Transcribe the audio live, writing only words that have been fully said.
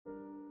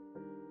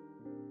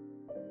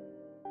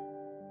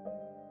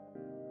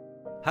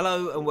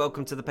Hello and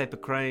welcome to The Paper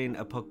Crane,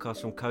 a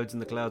podcast from Codes in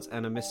the Clouds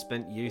and a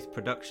Misspent Youth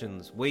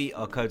Productions. We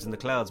are Codes in the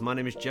Clouds. My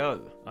name is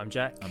Joe. I'm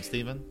Jack. I'm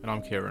Stephen. And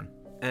I'm Kieran.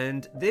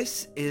 And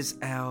this is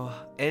our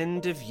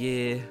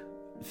end-of-year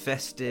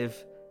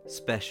festive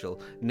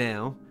special.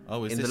 Now,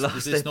 is in this, the last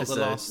is this episode...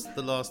 not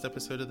the last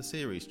episode of the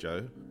series,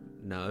 Joe?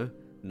 No,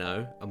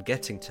 I'm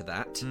getting to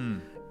that.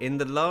 In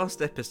the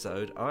last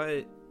episode,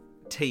 I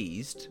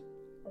teased...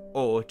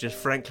 or just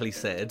frankly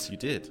said... You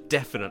did.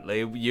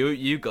 Definitely,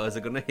 you guys are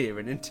going to hear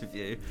an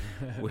interview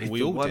with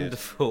the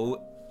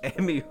wonderful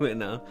Emmy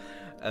winner,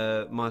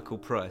 Michael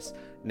Price.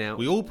 Now,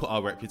 we all put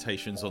our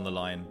reputations on the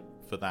line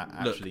for that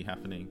actually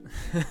happening.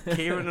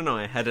 Kieran and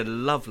I had a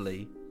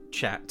lovely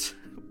chat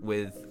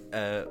with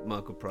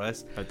Michael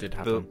Price. That did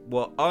happen. But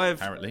what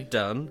I've Apparently.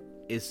 done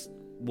is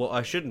what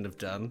I shouldn't have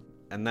done,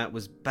 and that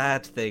was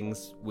bad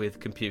things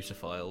with computer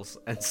files.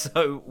 And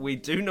so we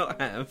do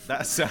not have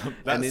That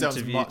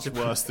sounds much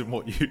worse than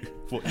what you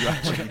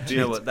actually did. Do you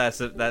know what? That's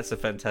a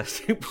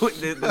fantastic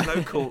point. There's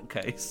no court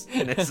case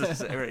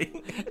necessary.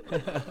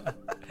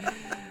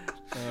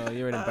 Oh,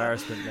 you're an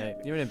embarrassment, mate.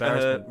 You're an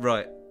embarrassment.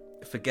 Right.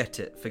 Forget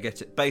it.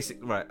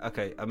 Right,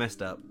 okay, I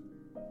messed up.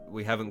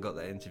 We haven't got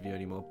that interview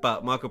anymore.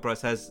 But Michael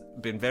Price has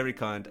been very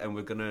kind, and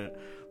we're going to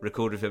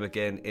record with him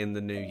again in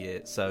the new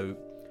year. So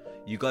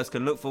you guys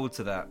can look forward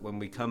to that when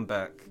we come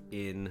back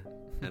in,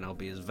 and I'll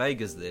be as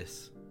vague as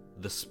this,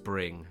 the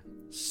spring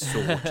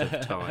sort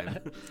of time.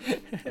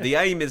 The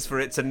aim is for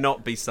it to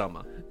not be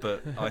summer,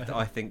 but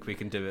I think we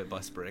can do it by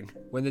spring.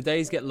 When the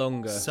days get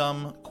longer.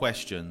 Some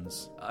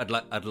questions. I'd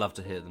love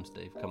to hear them,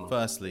 Steve. Come on.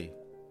 Firstly,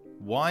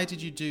 why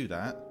did you do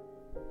that?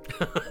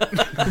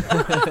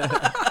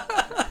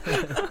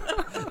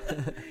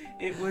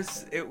 It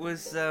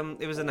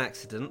was an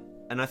accident,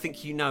 and I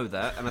think you know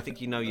that, and I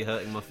think you know you're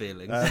hurting my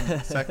feelings.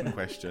 Second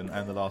question,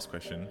 and the last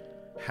question.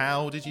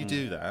 How did you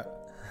do that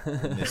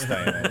in this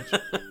day and age?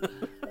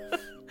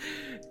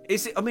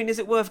 Is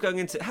it worth going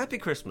into? Happy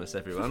Christmas,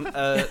 everyone.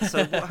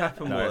 So what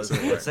happened was,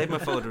 I saved my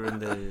folder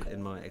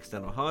in my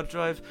external hard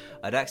drive.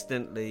 I'd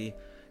accidentally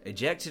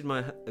ejected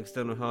my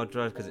external hard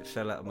drive because it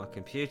fell out of my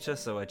computer,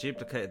 so I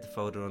duplicated the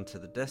folder onto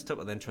the desktop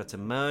and then tried to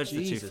merge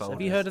the two folders.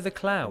 Have you heard of the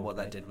cloud? And what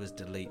that did was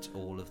delete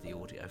all of the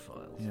audio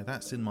files. Yeah,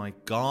 that's in my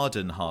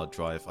garden hard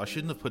drive. I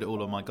shouldn't have put it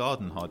all on my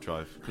garden hard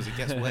drive because it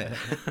gets wet.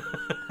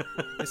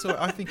 It's all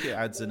right. I think it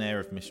adds an air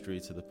of mystery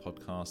to the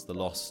podcast. The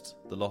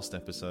lost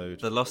episode.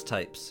 The lost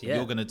tapes. Yeah.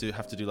 You're going to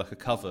have to do like a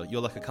cover.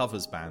 You're like a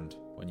covers band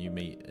when you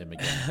meet him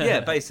again. Yeah,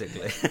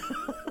 basically.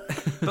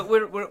 But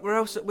we're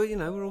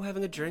all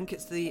having a drink.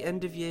 It's the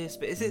end of year.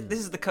 This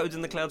is the Codes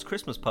in the Clouds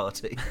Christmas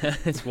party.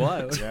 It's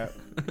wild. Yeah,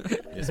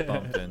 it's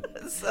bumping.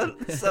 It's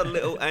a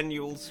little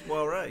annual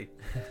soiree.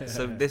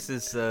 So this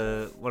is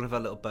one of our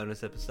little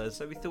bonus episodes.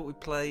 So we thought we'd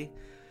play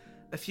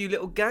a few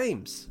little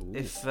games. Ooh,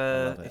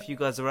 if you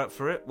guys are up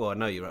for it. Well, I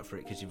know you're up for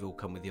it because you've all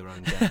come with your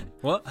own game.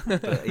 What?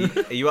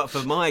 But are you up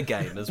for my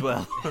game as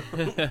well?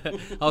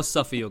 I'll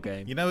suffer your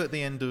game. You know, at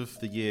the end of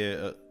the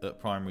year at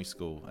primary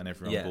school, and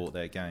everyone bought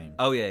their game.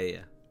 Oh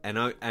yeah. And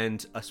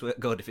I swear to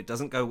God, if it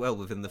doesn't go well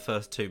within the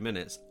first 2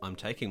 minutes, I'm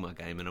taking my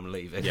game and I'm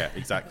leaving. Yeah,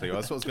 exactly. Well,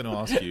 that's what I was going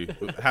to ask you.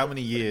 How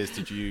many years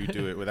did you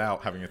do it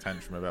without having a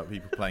tantrum about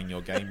people playing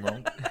your game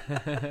wrong?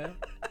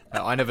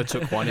 I never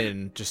took one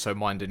in just so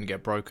mine didn't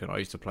get broken. I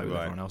used to play with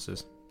everyone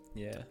else's.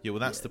 Yeah. Yeah, well,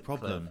 that's the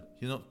problem. Clever.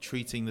 You're not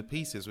treating the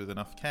pieces with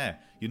enough care.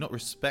 You're not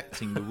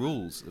respecting the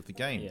rules of the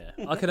game. Yeah.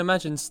 I can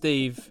imagine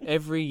Steve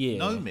every year.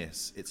 No,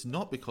 miss. It's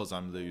not because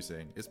I'm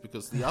losing. It's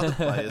because the other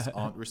players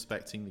aren't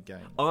respecting the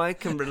game. I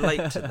can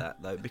relate to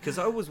that though, because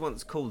I was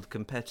once called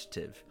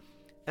competitive,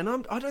 and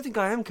I don't think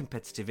I am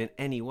competitive in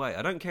any way.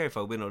 I don't care if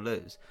I win or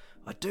lose.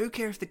 I do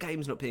care if the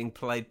game's not being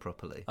played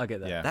properly. I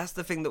get that. Yeah. That's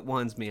the thing that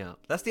winds me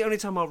up. That's the only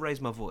time I'll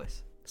raise my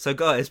voice. So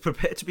guys,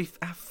 prepare to be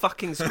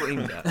fucking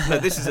screamed at. No,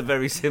 this is a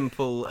very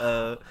simple...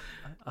 I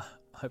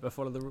hope I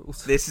follow the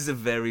rules. This is a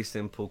very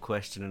simple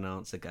question and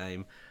answer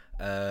game.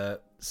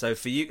 So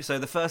for you,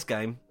 the first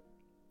game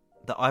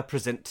that I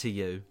present to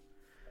you,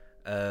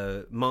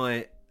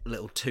 my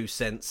little 2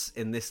 cents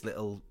in this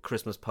little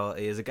Christmas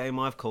party is a game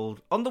I've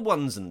called On the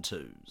Ones and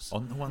Twos.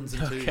 On the ones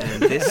and twos.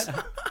 And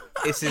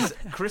this is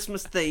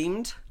Christmas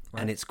themed,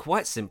 and it's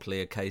quite simply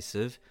a case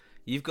of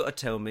you've got to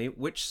tell me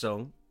which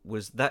song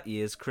was that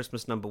year's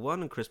Christmas number 1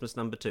 and Christmas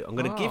number 2. I'm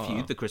going to give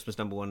you the Christmas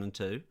number 1 and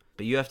 2,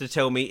 but you have to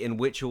tell me in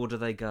which order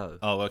they go.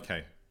 Oh,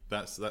 okay.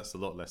 That's a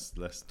lot less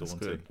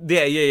daunting.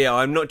 Yeah.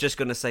 I'm not just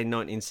going to say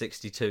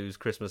 1962's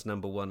Christmas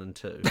number 1 and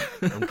 2.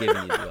 I'm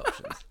giving you the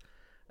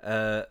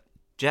options.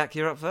 Jack,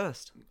 you're up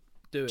first.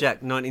 Do it.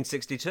 Jack,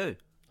 1962.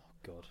 Oh,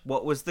 God.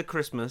 What was the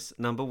Christmas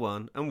number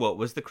 1 and what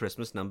was the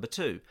Christmas number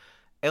 2?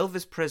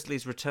 Elvis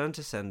Presley's Return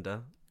to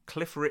Sender,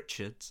 Cliff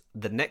Richard's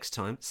The Next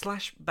Time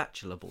 /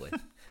 Bachelor Boy.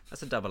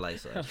 That's a double A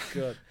side. Oh,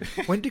 God.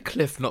 When did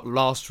Cliff not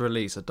last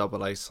release a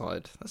double A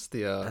side? That's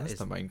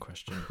the main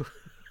question.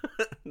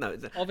 No,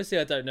 Obviously,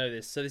 I don't know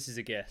this, so this is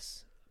a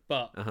guess.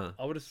 But Uh-huh.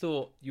 I would have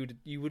thought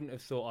you wouldn't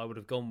have thought I would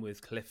have gone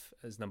with Cliff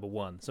as number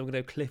one. So I'm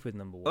going to go Cliff with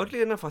number one.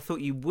 Oddly enough, I thought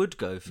you would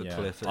go for Yeah,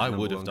 Cliff. As I number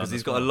would have one, done because he's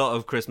as got a well. lot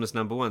of Christmas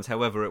number ones.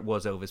 However, it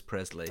was Elvis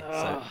Presley.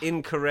 So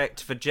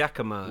incorrect for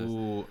Giacomo.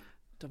 Ooh,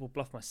 Double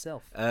bluff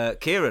myself.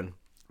 Kieran,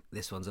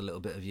 this one's a little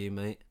bit of you,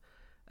 mate.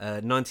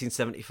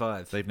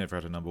 1975. they've never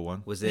had a number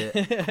one. Was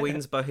it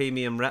Queen's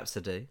Bohemian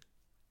Rhapsody,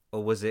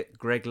 or was it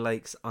Greg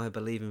Lake's I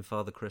Believe in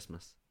Father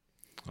Christmas?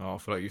 Oh, I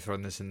feel like you've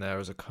thrown this in there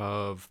as a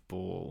curve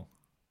ball.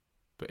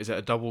 But is it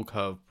a double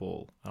curve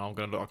ball? And I'm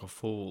going to look like a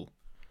fool.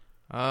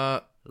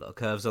 A lot of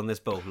curves on this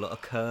ball. A lot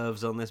of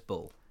curves on this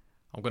ball.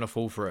 I'm going to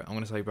fall for it. I'm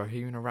going to say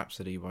Bohemian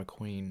Rhapsody by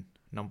Queen,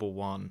 number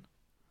one.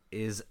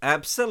 Is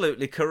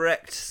absolutely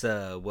correct,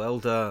 sir. Well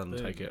done.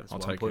 Take it. That's I'll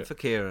 1 take point it. for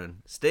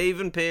Kieran.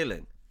 Stephen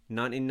Peeling,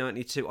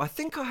 1992. I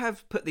think I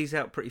have put these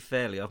out pretty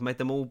fairly. I've made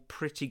them all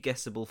pretty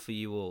guessable for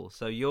you all.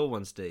 So your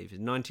one, Steve, is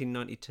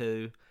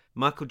 1992.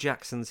 Michael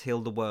Jackson's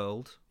Heal the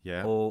World,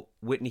 Yeah. or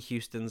Whitney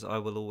Houston's I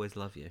Will Always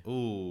Love You.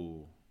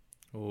 Ooh.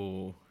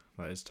 Oh,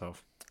 that is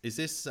tough. Is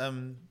this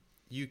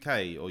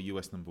UK or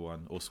US number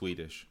one or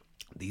Swedish?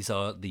 These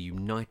are the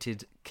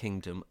United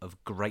Kingdom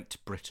of Great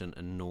Britain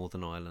and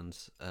Northern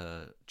Ireland's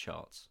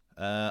charts.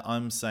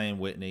 I'm saying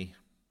Whitney.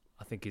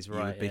 I think he's You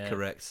right. would be yeah.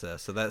 correct, sir.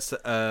 So that's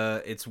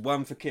it's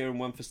 1 for Kieran,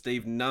 1 for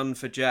Steve, none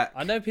for Jack.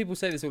 I know people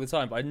say this all the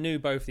time, but I knew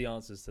both the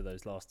answers to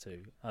those last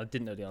two. I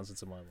didn't know the answer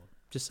to my one.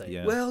 Just saying.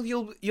 Yeah. Well,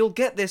 you'll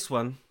get this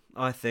one,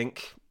 I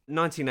think.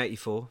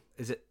 1984.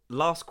 Is it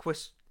Last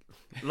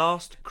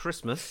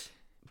Christmas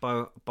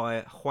by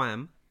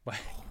Wham,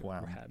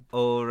 Wow. Rab.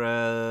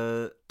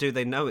 or Do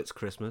They Know It's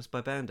Christmas by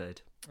Band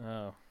Aid?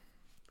 Oh.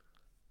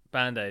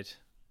 Band-Aid,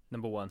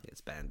 number one. It's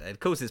Band Aid. Of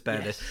course, it's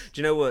Band Aid.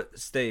 Do you know what,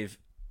 Steve?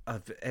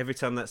 Every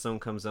time that song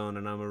comes on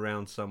and I'm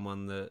around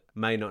someone that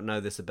may not know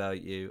this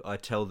about you, I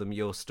tell them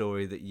your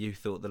story that you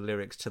thought the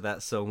lyrics to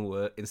that song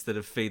were, instead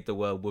of Feed the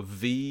World, were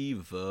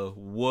Viva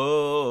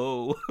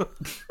Whoa.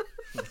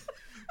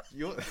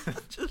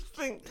 Just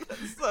think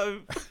that's so...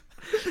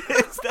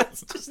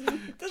 that's just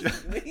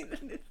doesn't mean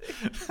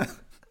anything.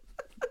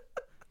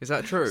 Is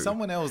that true?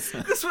 Someone else.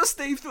 That's what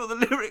Steve thought the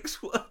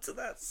lyrics were to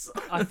that song.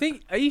 I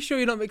think. Are you sure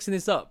you're not mixing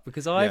this up?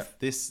 Because I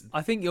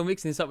think you're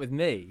mixing this up with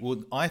me.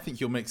 Well, I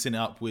think you're mixing it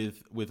up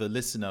with a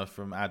listener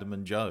from Adam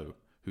and Joe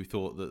who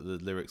thought that the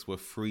lyrics were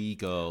 "Free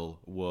Girl,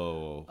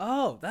 Whoa."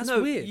 Oh, that's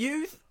No, weird.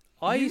 you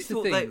I used to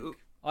thought think. they-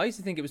 I used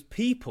to think it was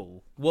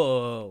people.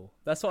 Whoa,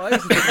 that's what I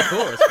used to think the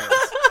chorus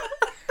was.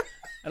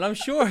 And I'm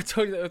sure I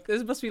told you that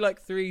there must be like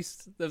three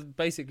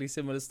basically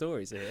similar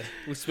stories here.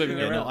 We're swimming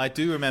Yeah, around. no, I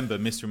do remember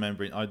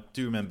misremembering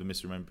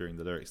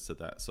the lyrics to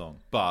that song,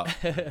 but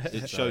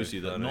it shows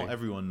you that funny. not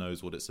everyone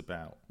knows what it's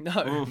about.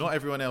 No, Not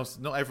everyone knows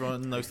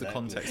the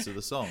context of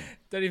the song.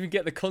 don't even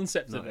get the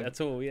concept of it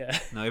at all. Yeah.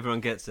 No, everyone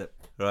gets it.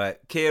 Right.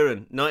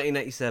 Kieran,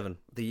 1987,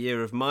 the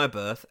year of my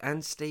birth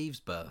and Steve's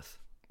birth.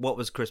 What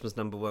was Christmas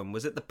number one?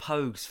 Was it the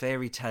Pogues'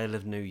 Fairy Tale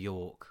of New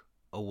York?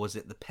 Or was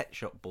it the Pet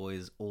Shop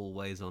Boys'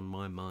 Always on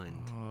My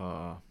Mind?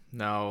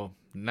 Now,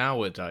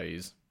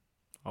 nowadays,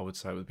 I would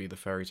say it would be the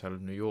Fairy Tale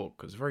of New York,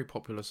 because it's a very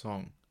popular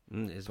song.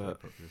 It is a very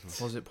But popular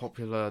song. was it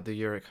popular the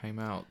year it came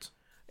out?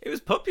 It was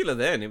popular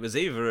then. It was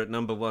either at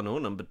number one or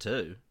number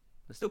two.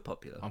 It's still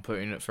popular. I'm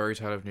putting it Fairy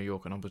Tale of New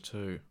York at number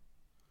two.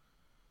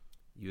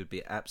 You would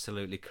be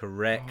absolutely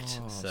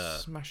correct, sir.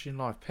 Smashing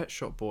Life, Pet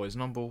Shop Boys,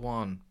 number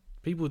one.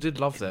 People did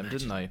love them,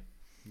 didn't they?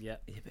 Yeah.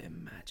 Yeah, but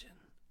imagine.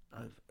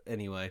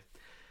 Anyway,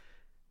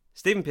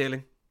 Stephen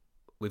Peeling,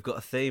 we've got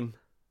a theme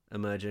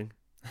emerging.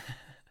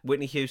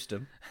 Whitney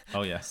Houston,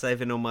 Oh yeah.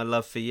 Saving All My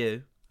Love for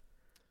You,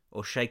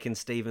 or Shakin'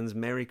 Stevens'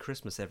 Merry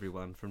Christmas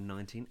Everyone from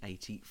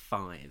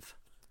 1985.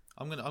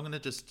 I'm gonna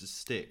just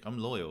stick. I'm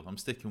loyal. I'm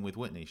sticking with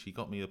Whitney. She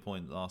got me a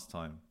point last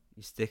time.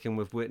 You're sticking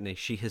with Whitney.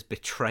 She has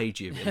betrayed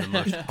you in the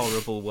most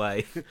horrible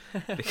way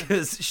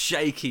because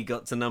Shaky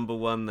got to number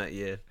one that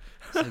year.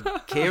 So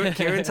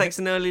Kieran takes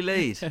an early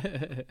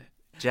lead.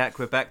 Jack,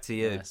 we're back to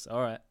you. Yes.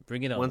 All right.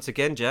 Bring it on. Once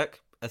again,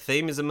 Jack, a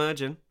theme is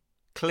emerging.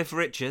 Cliff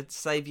Richard,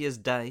 Saviour's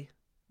Day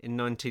in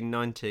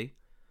 1990,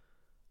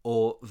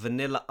 or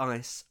Vanilla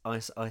Ice,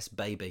 Ice Ice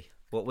Baby.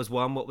 What was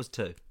one? What was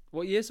two?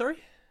 What year? Sorry.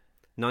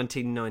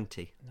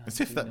 1990. As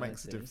if that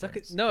makes a It's like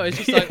difference. no, it's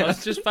just like I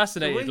was just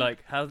fascinated,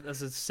 like how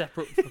there's a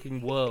separate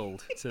fucking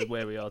world to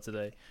where we are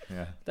today.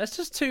 Yeah. That's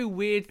just two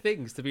weird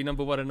things to be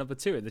number one and number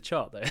two in the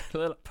chart, though.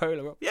 They're like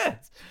polar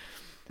opposites.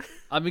 Yeah.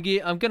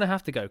 I'm gonna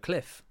have to go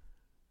Cliff.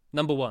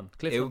 Number one.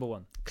 Cliff Ew. number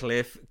one.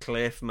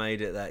 Cliff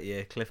made it that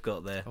year. Cliff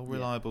got there. Oh,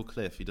 reliable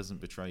Cliff. He doesn't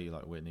betray you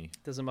like Whitney.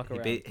 Doesn't muck He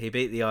around.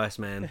 beat the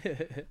Iceman.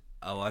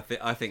 Oh, I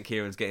think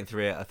Kieran's getting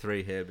 3 out of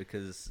 3 here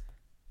because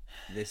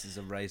this is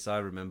a race I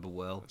remember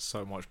well.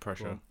 So much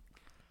pressure. Well,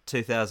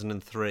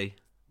 2003,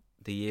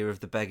 the year of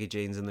the baggy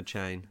jeans and the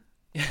chain.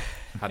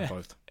 Had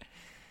both.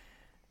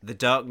 The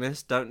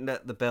Darkness, Don't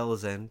Let the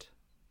Bells End,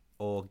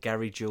 or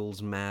Gary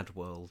Jules' Mad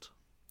World.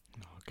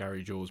 Oh,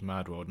 Gary Jules'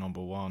 Mad World,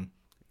 number one.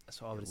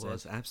 That's what I would It have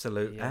was said.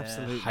 absolute Yeah.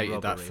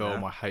 Hated that robbery,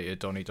 film. that. I hated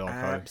Donnie Darko.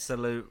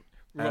 Absolute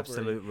Robbery.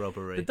 absolute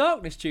robbery. The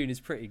Darkness tune is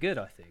pretty good,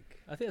 I think.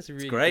 I think that's a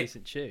really great.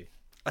 decent tune.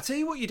 I tell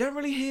you what, you don't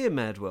really hear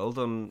Mad World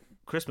on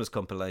Christmas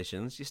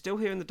compilations. You're still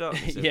hearing the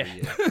darkness every Yeah.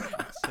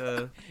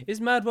 year.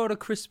 Is Mad World a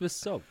Christmas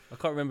song? I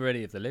can't remember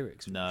any of the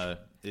lyrics. No,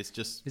 it's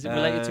just Is it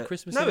related to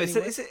Christmas? No, in it's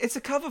any way? it's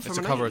a cover from It's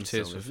a an cover of 80s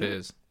Tears song, for isn't it?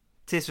 Fears.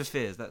 Tears for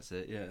Fears, that's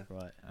it, yeah.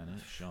 Right. and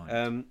it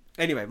shines.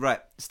 Anyway, right,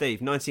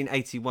 Steve,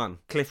 1981.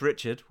 Cliff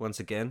Richard, once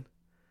again.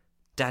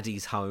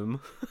 Daddy's Home.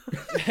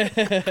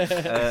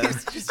 I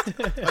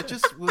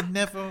just will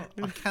never.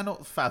 I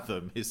cannot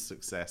fathom his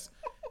success.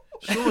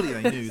 Surely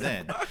they knew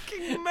then.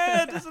 Fucking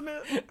mad, isn't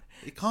it?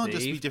 It can't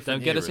just be Steve, different.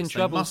 don't get us in eras.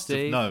 trouble, They must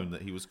Steve. have known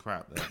that he was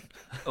crap then.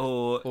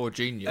 Or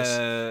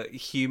Genius.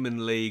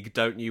 Human League,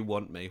 Don't You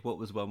Want Me? What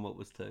was one? What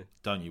was two?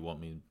 Don't You Want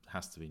Me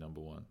has to be number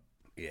one.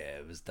 Yeah,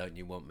 it was Don't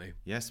You Want Me.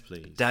 Yes,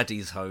 please.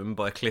 Daddy's Home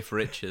by Cliff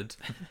Richard.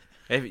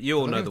 You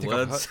all know the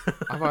words.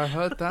 Have I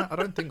heard that? I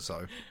don't think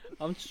so.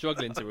 I'm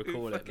struggling to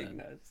recall it.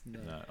 Man.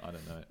 No, I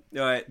don't know it.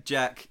 All right,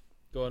 Jack,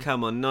 Go on.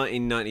 come on,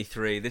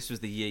 1993. This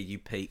was the year you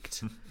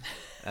peaked.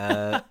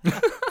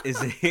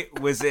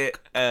 Was it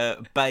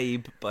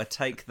Babe by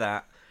Take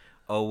That,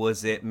 or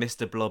was it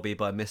Mr. Blobby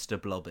by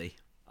Mr. Blobby?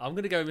 I'm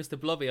going to go with Mr.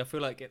 Blobby. I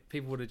feel like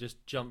people would have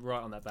just jumped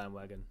right on that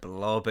bandwagon.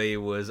 Blobby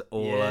was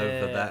all Yeah.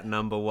 over that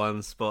number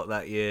one spot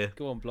that year.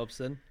 Go on,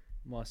 Blobson,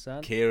 my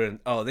son. Kieran,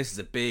 this is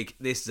a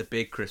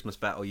big Christmas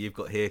battle you've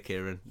got here,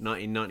 Kieran.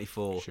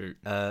 1994. Shoot.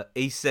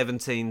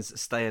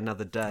 E17's Stay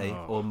Another Day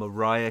or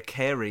Mariah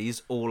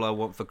Carey's All I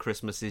Want for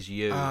Christmas Is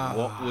You.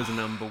 What was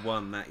number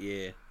one that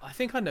year? I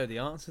think I know the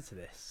answer to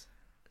this.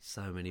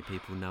 So many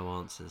people know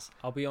answers.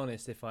 I'll be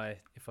honest if I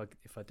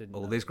didn't.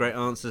 All know. these great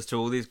answers to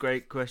all these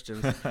great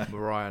questions.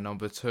 Mariah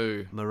number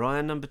 2.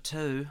 Mariah number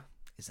 2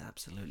 is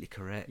absolutely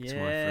correct, my Yeah.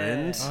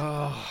 friend.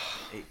 Oh,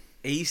 Can't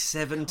believe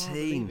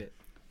E17 it.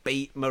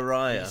 beat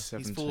Mariah.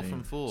 He's 4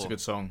 from 4. It's a good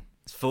song.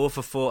 It's 4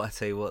 for 4. I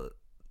tell you what,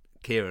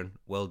 Kieran,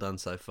 well done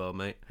so far,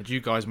 mate. Did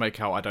you guys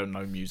make out I don't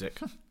know music?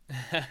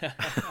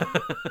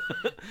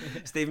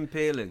 Stephen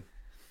Peeling,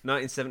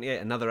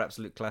 1978, another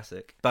absolute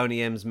classic. Boney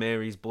M's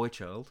Mary's Boy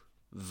Child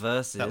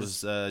versus... That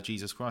was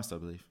Jesus Christ, I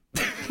believe.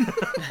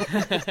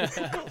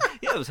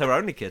 Yeah, it was her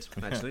only kid,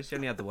 actually. She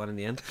only had the one in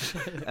the end.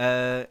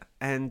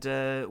 And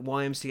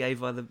YMCA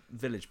by the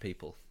Village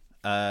People.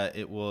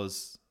 It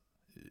was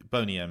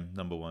Boney M,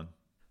 number 1.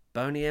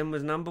 Boney M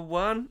was number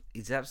 1.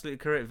 He's absolutely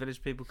correct.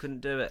 Village People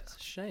couldn't do it. It's a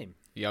shame.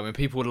 Yeah, I mean,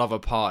 people would love a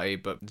party,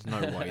 but there's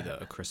no way that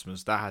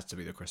that has to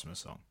be the Christmas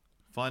song.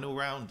 Final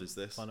round is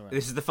this? Final round.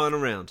 This is the final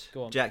round.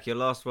 Go on. Jack, your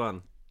last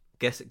one.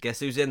 Guess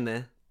who's in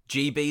there?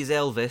 GB's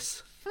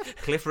Elvis,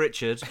 Cliff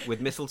Richard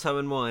with Mistletoe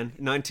and Wine,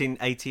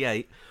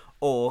 1988,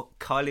 or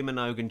Kylie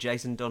Minogue and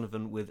Jason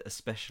Donovan with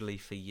Especially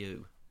for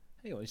You.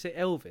 Hang on, you say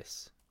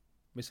Elvis,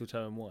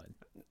 Mistletoe and Wine.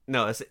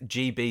 No, it's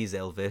GB's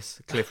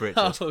Elvis, Cliff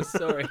Richard. Oh,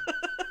 sorry.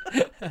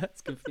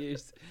 That's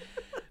confused.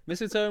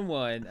 Mistletoe and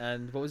Wine,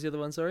 and what was the other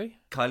one? Sorry.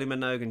 Kylie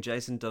Minogue and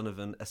Jason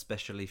Donovan,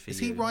 Especially for Is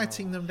You. he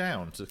writing them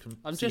down to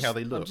see how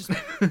they look?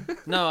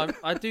 No,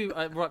 I do.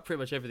 I write pretty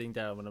much everything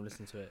down when I'm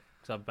listening to it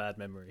because I have bad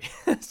memory.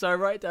 So I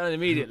write it down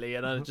immediately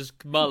and I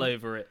just mull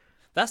over it.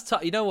 That's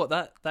you know what,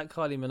 that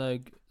Kylie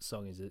Minogue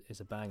song is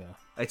a banger.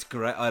 It's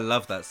great. I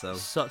love that song.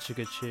 Such a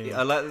good tune.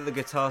 Yeah, I like that the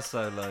guitar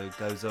solo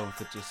goes on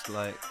for just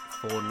like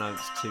 4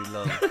 notes too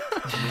long.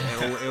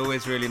 it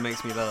always really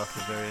makes me laugh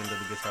at the very end of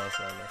the guitar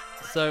solo.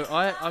 So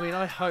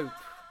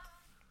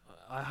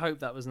I hope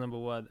that was number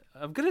one.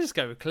 I'm gonna just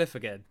go with Cliff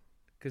again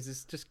because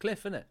it's just Cliff,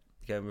 isn't it?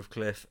 Going with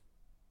Cliff.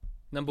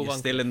 Number You're one.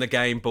 still in the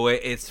game, boy.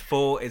 It's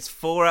 4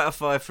 out of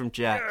 5 from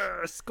Jack.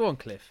 Yes, go on,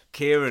 Cliff.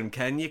 Kieran,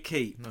 can you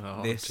keep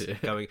Oh, this dear.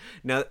 going?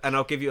 Now, and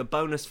I'll give you a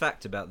bonus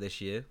fact about this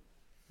year.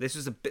 This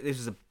was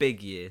a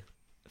big year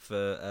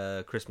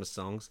for Christmas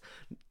songs.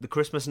 The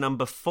Christmas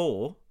number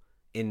 4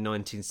 in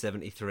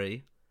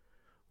 1973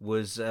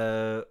 was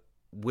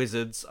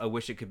Wizards' "I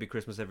Wish It Could Be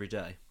Christmas Every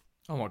Day."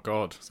 Oh my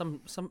god.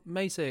 Some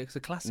may say it's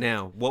a classic.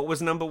 Now, what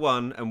was number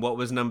 1 and what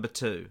was number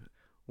 2?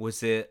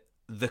 Was it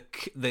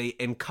the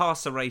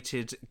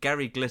incarcerated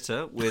Gary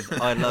Glitter with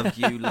 "I Love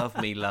You, Love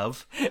Me,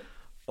 Love,"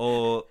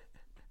 or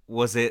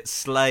was it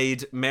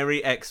Slade,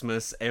 "Merry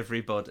Xmas,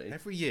 Everybody"?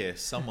 Every year,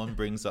 someone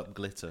brings up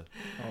glitter.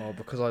 Oh,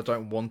 because I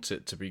don't want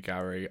it to be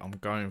Gary, I'm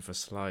going for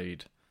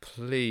Slade.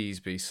 Please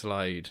be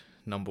Slade,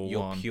 number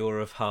You're 1. pure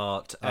of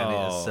heart, and it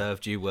has Oh.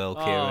 served you well,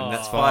 Kieran.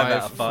 That's Oh. 5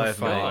 out of for 5,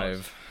 mate.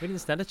 5. We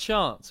didn't stand a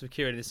chance with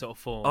Kieran in this sort of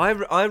form.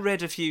 I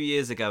read a few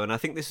years ago, and I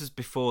think this was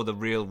before the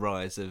real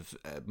rise of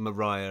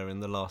Mariah in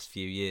the last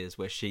few years,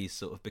 where she's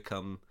sort of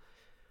become,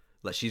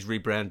 like, she's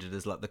rebranded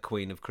as like the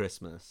Queen of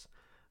Christmas.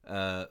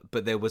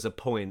 But there was a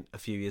point a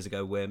few years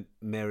ago where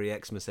 "Merry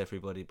Xmas,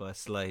 Everybody" by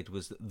Slade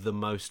was the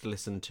most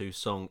listened to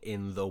song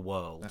in the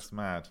world. That's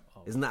mad.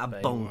 Oh, Isn't that a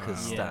baby.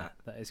 bonkers Yeah, stat?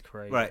 that is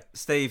crazy. Right,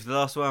 Steve, the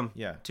last one.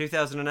 Yeah.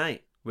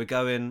 2008. We're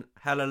going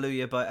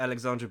 "Hallelujah" by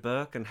Alexandra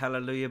Burke and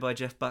 "Hallelujah" by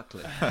Jeff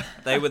Buckley.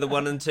 They were the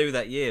 1 and 2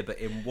 that year, but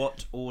in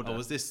what order? Oh,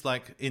 was this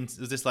like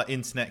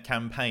internet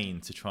campaign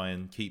to try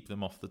and keep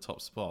them off the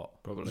top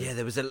spot? Probably. Yeah,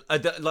 there was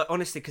like,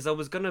 honestly, because I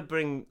was gonna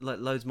bring like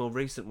loads more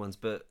recent ones,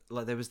 but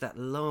like there was that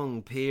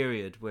long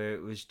period where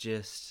it was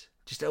just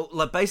Just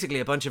like basically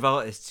a bunch of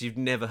artists you've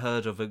never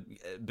heard of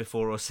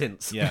before or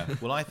since. Yeah.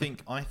 Well, I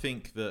think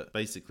that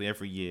basically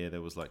every year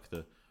there was like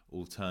the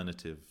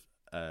alternative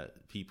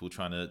people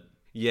trying to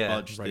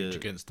budge Rage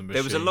Against the Machine.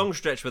 There was a long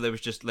stretch where they were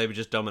just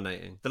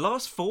dominating. The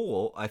last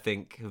 4, I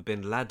think, have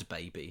been Lad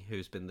Baby,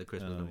 who's been the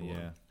Christmas number 1.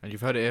 Yeah. And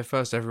you've heard it here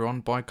first,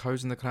 everyone. Buy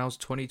Codes in the Clouds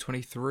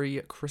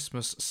 2023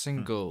 Christmas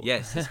single.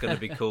 Yes, it's going to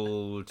be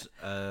called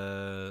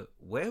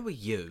Where Were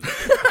You?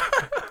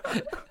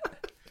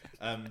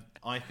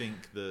 I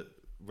think that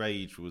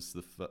Rage Against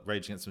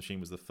the Machine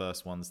was the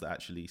first ones that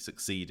actually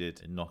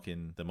succeeded in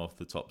knocking them off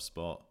the top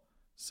spot.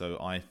 So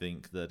I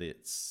think that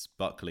it's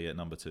Buckley at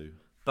number 2.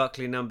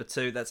 Buckley number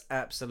 2, that's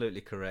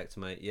absolutely correct,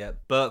 mate. Yeah,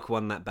 Burke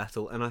won that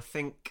battle, and I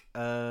think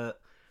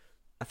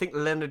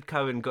Leonard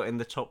Cohen got in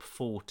the top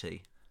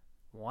 40.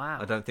 Wow.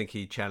 I don't think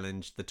he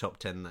challenged the top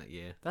 10 that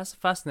year. That's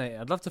fascinating.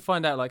 I'd love to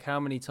find out like how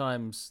many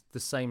times the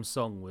same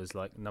song was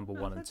like number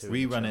 1 and 2.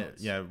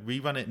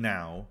 Rerun it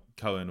now.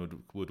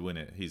 Cohen would win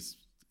it.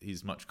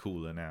 He's much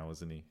cooler now,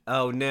 isn't he?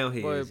 Oh, now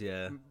he is,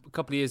 yeah. A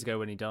couple of years ago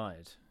when he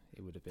died,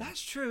 it would have been.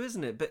 That's true,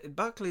 isn't it? But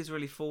Buckley's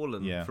really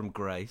fallen from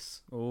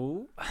grace.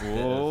 Oh,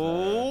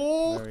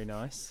 very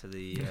nice. To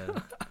the.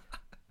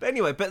 But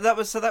anyway, that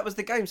was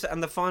the game. So,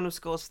 and the final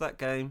scores for that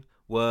game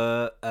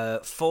were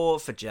 4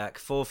 for Jack,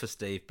 4 for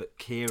Steve, but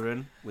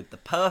Kieran with the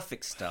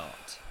perfect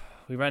start.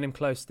 We ran him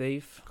close,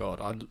 Steve. God,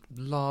 I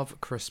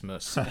love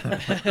Christmas.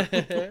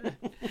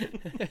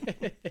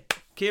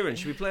 Kieran,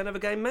 should we play another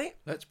game, mate?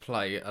 Let's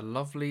play a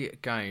lovely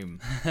game.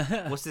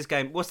 What's this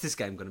game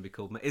going to be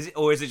called, mate? Is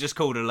it just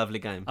called a lovely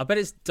game? I bet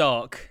it's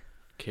dark.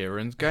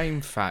 Kieran's game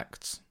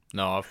facts.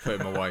 No, I've put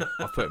him away.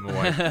 For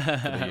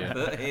the year.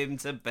 Put him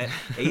to bed.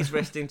 He's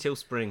resting till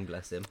spring,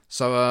 bless him.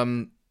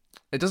 So,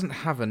 it doesn't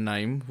have a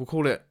name. We'll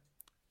call it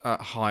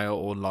higher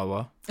or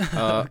lower.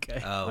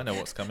 Okay. Oh, I know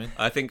what's coming.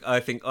 I think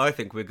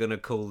we're going to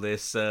call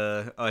this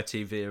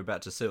ITV are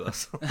about to sue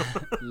us.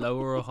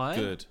 Lower or higher?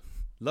 Good.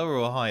 Lower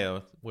or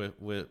higher,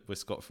 we're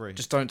scot free.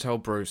 Just don't tell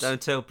Bruce. Don't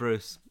tell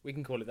Bruce. We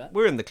can call it that.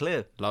 We're in the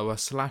clear.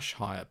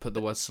 Lower/higher. Put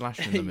the word slash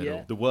in the middle.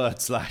 Yeah. The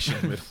word slash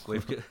in the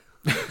middle.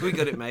 We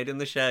got it made in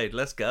the shade.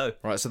 Let's go.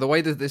 Right, so the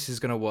way that this is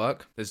going to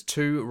work, there's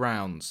 2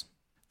 rounds.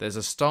 There's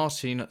a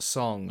starting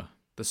song.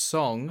 The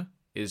song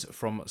is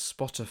from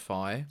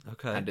Spotify.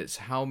 Okay. And it's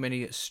how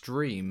many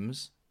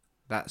streams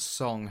that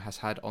song has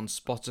had on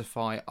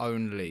Spotify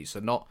only. So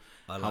not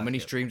how many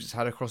streams it's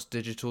had across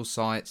digital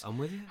sites. I'm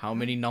with you. How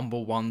many number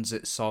 1s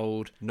it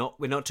sold.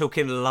 We're not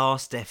talking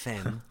Last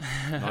FM.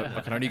 No,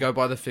 I can only go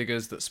by the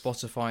figures that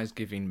Spotify is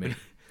giving me.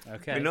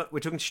 Okay.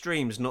 We're talking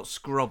streams, not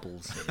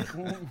scrobbles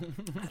here.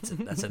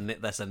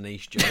 that's a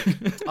niche joke.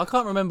 I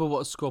can't remember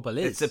what Scrobble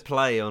is. It's a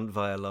play on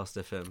via Last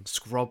FM.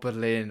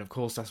 Scrobbling, of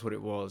course, that's what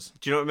it was.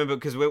 Do you not remember?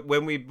 Because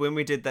when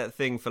we did that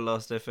thing for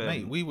Last FM,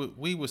 Mate,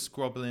 we were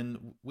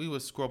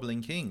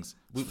scrobbling kings.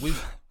 We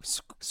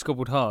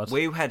Scrobbled hard.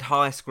 we had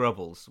high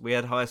scrobbles.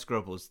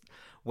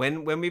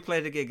 When we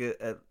played a gig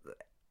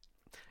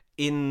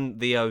in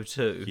the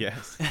O2.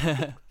 yes.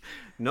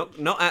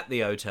 Not at the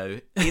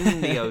O2,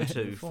 in the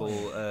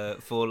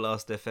O2 for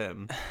Last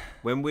FM.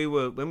 When we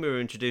were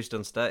introduced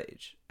on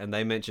stage and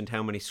they mentioned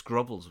how many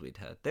scrobbles we'd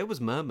had, there was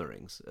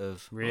murmurings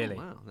of Really?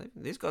 oh, wow,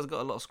 these guys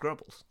got a lot of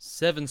scrobbles.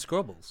 7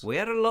 Scrobbles. We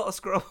had a lot of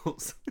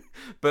scrobbles.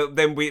 But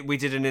then we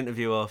did an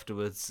interview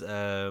afterwards,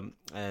 and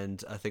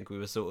I think we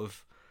were sort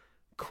of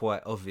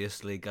quite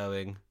obviously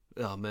going,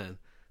 oh man,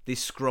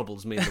 these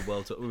scrobbles mean the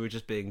world to. We were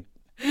just being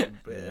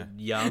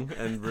young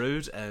and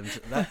rude, and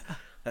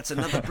that's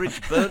another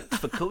bridge burnt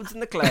for Codes in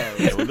the Clouds.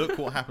 Yeah, well, look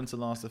what happened to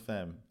Last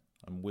FM,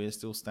 and we're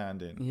still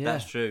standing. Yeah.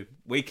 That's true.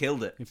 We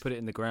killed it. We put it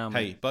in the ground.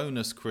 Hey,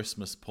 bonus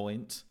Christmas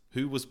point.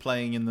 Who was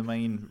playing in the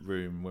main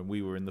room when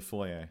we were in the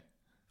foyer?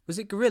 Was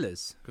it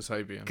Gorillas?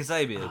 Kasabian.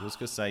 Kasabian. It was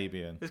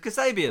Kasabian. It was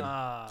Kasabian.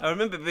 Ah. I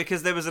remember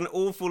because there was an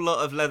awful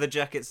lot of leather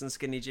jackets and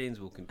skinny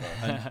jeans walking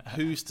past. And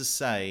who's to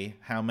say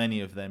how many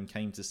of them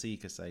came to see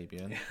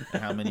Kasabian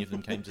and how many of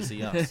them came to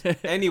see us?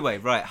 Anyway,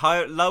 right,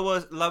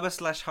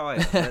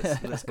 lower/higher.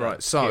 Let's go.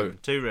 Right, so- Here,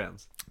 2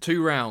 rounds.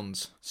 2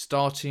 rounds.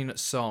 Starting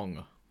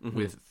song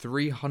with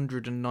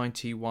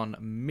 391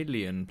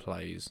 million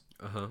plays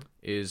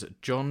is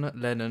John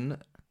Lennon,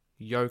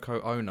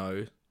 Yoko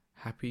Ono,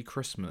 Happy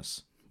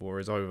Christmas. War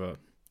is over.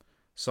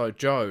 So,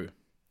 Joe,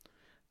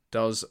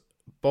 does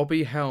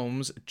Bobby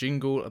Helms'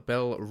 Jingle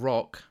Bell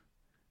Rock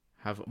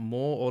have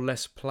more or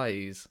less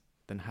plays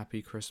than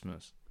Happy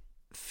Christmas?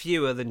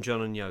 Fewer than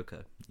John and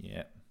Yoko.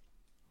 Yeah.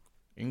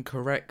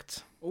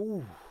 Incorrect.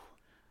 Ooh.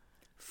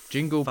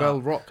 Jingle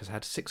Bell Rock has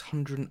had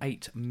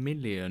 608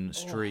 million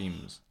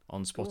streams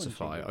on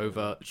Spotify,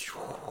 over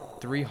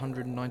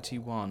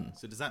 391.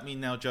 So does that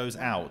mean now Joe's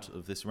out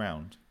of this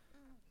round?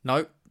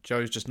 No,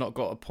 Joe's just not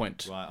got a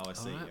point. Right, I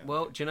see. Alright, Yeah.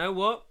 well, do you know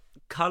what?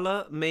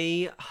 Colour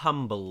me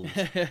humbled.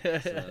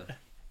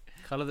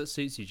 Colour that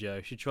suits you,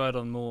 Joe. Should try it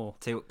on more.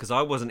 Because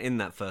I wasn't in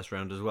that first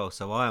round as well,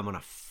 so I am on a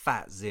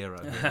fat 0.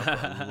 I've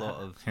got a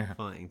lot of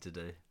fighting to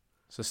do.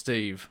 So,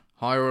 Steve,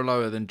 higher or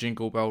lower than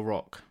Jingle Bell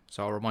Rock?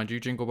 So, I'll remind you,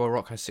 Jingle Bell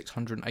Rock has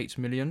 608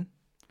 million.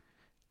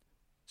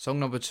 Song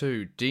number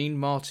 2, Dean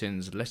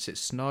Martin's Let It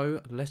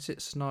Snow, Let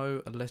It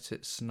Snow, Let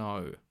It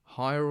Snow.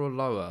 Higher or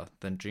lower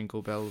than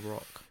Jingle Bell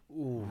Rock?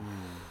 Ooh.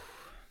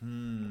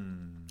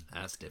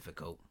 That's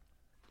difficult.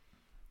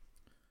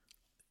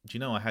 Do you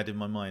know, I had in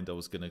my mind I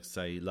was going to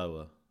say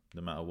lower,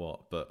 no matter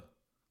what, but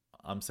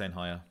I'm saying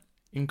higher.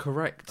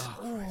 Incorrect.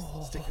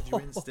 Oh, stick with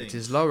your instinct. It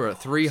is lower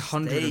at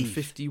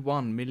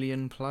 351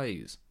 million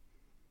plays.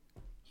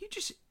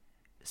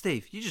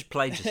 Steve, you just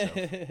played yourself.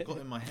 Got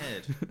in my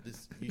head.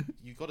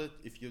 You gotta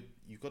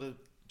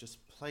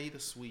just play the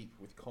sweep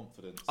with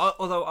confidence.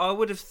 Although I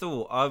would have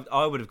thought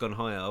I would have gone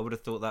higher. I would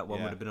have thought that one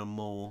Yeah. would have been on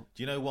more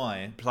Do you know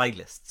why?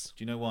 playlists.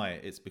 Do you know why?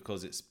 It's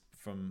because it's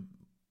from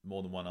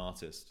more than one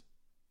artist.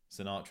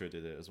 Sinatra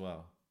did it as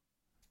well.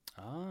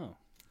 Oh.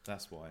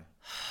 That's why.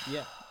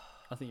 Yeah.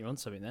 I think you're on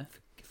something there.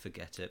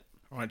 Forget it.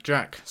 Right,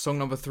 Jack, song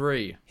number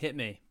 3. Hit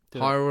me. Do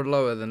it. Higher or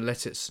lower than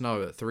Let It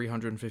Snow at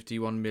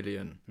 351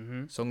 million.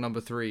 Mm-hmm. Song number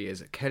 3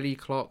 is Kelly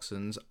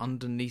Clarkson's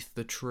Underneath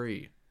the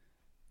Tree.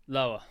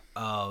 Lower.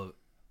 Oh,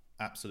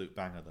 Absolute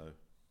banger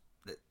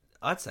though.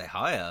 I'd say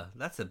higher.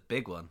 That's a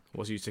big one.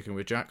 What's you sticking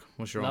with, Jack?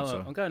 What's your Lower.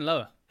 answer? I'm going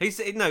lower. He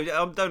said no.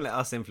 Don't let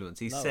us influence.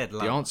 He said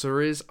lower. The answer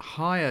is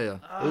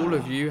higher. All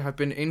of you have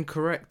been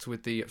incorrect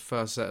with the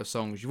first set of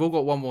songs. You've all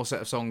got one more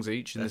set of songs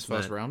each in That's this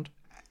first mad. round.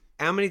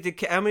 How many did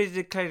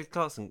Kelly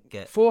Clarkson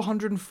get?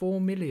 404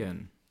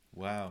 million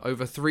Wow.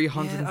 over Yeah,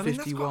 I mean,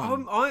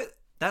 351.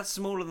 that's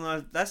smaller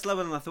than that's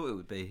lower than I thought it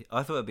would be.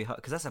 I thought it'd be high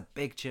because that's a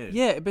big tune.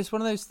 Yeah, but it's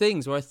one of those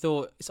things where I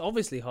thought it's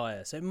obviously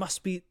higher, so it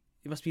must be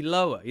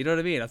lower. You know what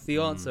I mean? The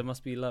answer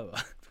must be lower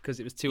because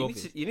it was too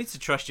obvious. You need to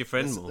trust your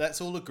friend more.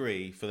 Let's all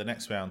agree for the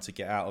next round to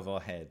get out of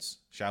our heads,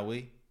 shall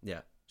we?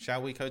 Yeah.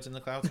 Shall we, Codes in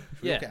the Clouds?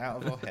 We all Yeah. get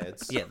out of our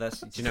heads. Yeah, do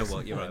you know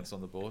what? You're right. Points on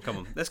the board. Come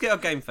on, let's get our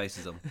game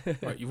faces on.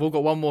 Right, you've all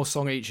got one more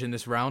song each in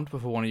this round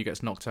before one of you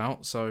gets knocked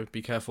out, so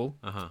be careful.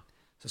 Uh-huh.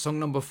 So song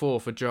number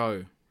 4 for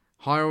Joe.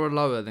 Higher or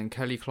lower than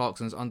Kelly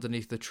Clarkson's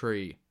Underneath the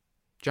Tree?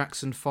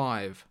 Jackson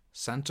 5,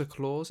 Santa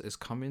Claus is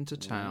Coming to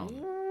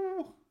Town.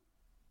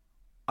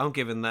 I'm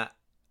giving that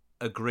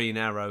a green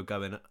arrow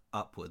going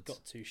upwards.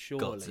 Got to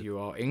surely. to. You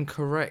are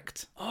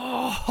incorrect.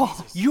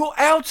 Oh, you're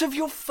out of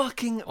your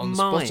fucking On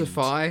mind.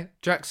 Spotify,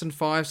 Jackson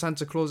 5,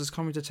 Santa Claus is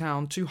Coming to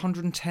Town,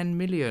 210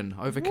 million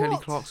over Kelly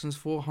Clarkson's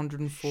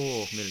 404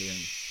 million.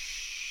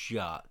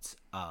 Shut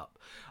up.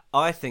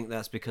 I think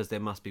that's because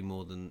there must be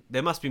more than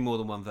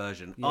one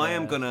version. Yeah, I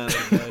am gonna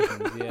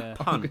versions, yeah.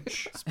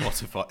 punch.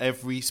 Spotify.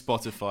 Every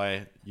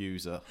Spotify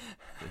user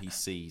that he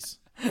sees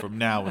from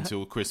now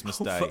until Christmas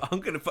Day. I'm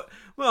gonna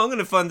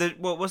find the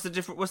what's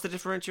the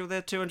differential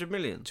there? 200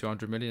 million.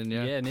 200 million,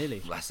 yeah. Yeah,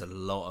 nearly. That's a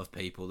lot of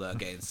people that are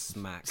getting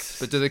smacked.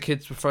 But do the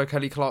kids prefer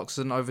Kelly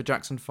Clarkson over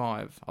Jackson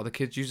 5? Are the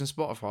kids using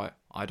Spotify?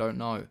 I don't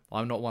know.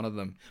 I'm not one of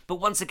them.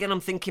 But once again,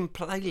 I'm thinking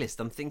playlist.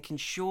 I'm thinking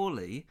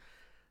surely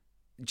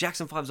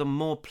Jackson 5's on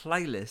more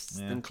playlists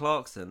than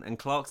Clarkson, and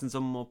Clarkson's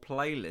on more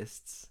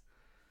playlists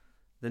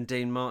than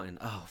Dean Martin.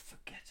 Oh,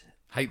 forget it.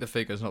 Hate the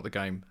figures, not the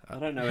game. I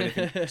don't know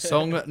anything.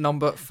 Song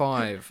number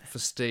 5 for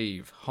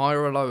Steve.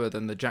 Higher or lower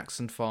than the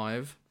Jackson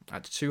 5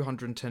 at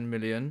 210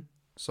 million.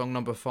 Song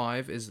number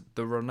 5 is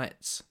The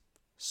Ronettes,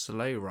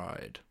 Sleigh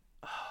Ride.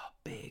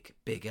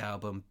 Big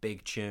album,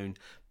 big tune,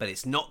 but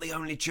it's not the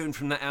only tune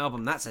from that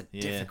album. That's a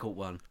difficult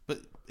one.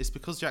 But it's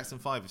because Jackson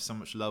 5 is so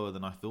much lower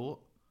than I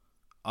thought.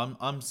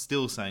 I'm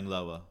still saying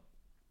lower.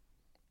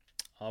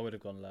 I would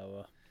have gone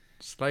lower.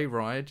 Sleigh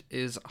Ride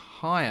is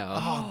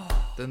higher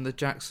than the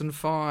Jackson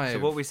 5. So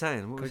what are we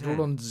saying? What are we They're all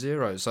saying? on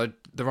zero. So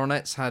the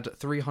Ronettes had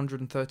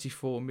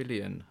 334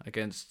 million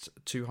against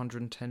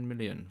 210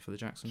 million for the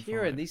Jackson 5.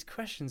 Kieran, these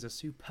questions are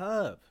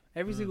superb.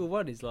 Every single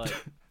one is like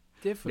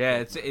difficult.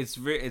 Yeah, it's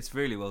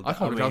really well done. I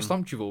can't believe how mean,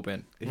 stumped you've all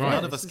been. If Right.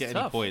 none of This us is get any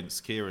tough. points,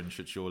 Kieran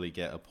should surely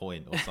get a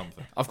point or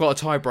something. I've got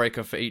a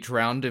tiebreaker for each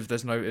round if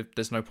there's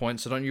no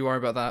points, so don't you worry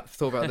about that. I've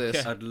thought about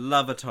this. I'd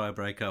love a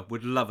tiebreaker.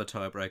 Would love a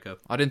tiebreaker.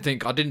 I didn't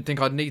think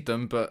I'd need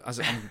them, but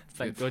as I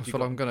Thank feel God you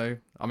like I'm gonna.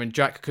 I mean,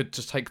 Jack could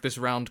just take this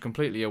round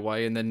completely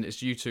away, and then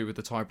it's you two with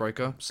the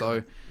tiebreaker.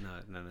 So,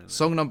 No.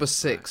 song number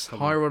 6, come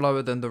higher or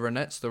lower than the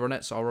Ronettes? The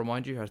Ronettes, I'll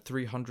remind you, had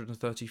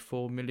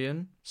 334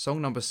 million.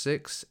 Song number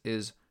 6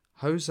 is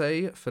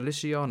Jose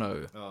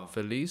Feliciano,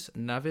 Feliz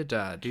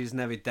Navidad. Feliz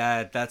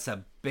Navidad. That's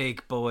a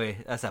big boy.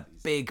 That's a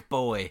big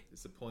boy.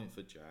 It's a point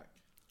for Jack.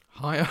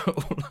 Higher or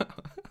lower?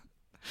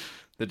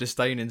 The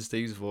disdain in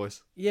Steve's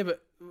voice. Yeah,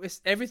 but it's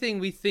everything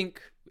we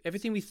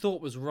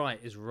thought was right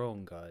is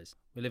wrong, guys.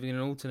 We're living in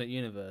an alternate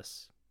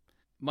universe.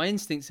 My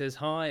instinct says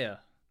higher,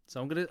 so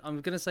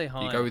I'm gonna say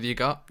higher. You go with your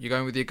gut. You're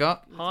going with your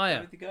gut.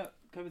 higher.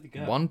 Go with the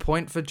gut. 1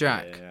 point for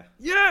Jack. Yeah.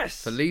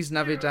 Yes. Feliz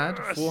Navidad,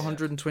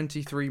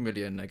 423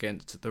 million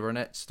against the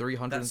Ronettes, That's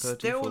 334.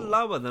 still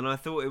lower than I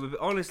thought it would be.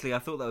 Honestly, I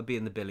thought that would be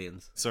in the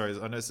billions. Sorry,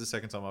 I know it's the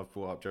second time I've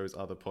brought up Joe's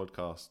other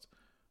podcast,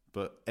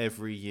 but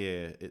every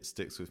year it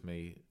sticks with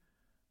me.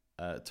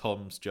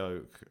 Tom's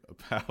joke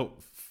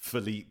about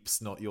Philippe's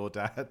not your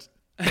dad.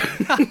 He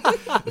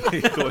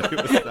thought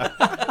it was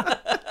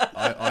that.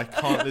 I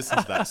can't listen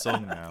to that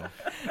song now.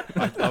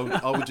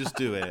 I would just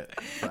do it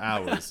for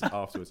hours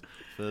afterwards.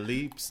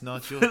 Philippe's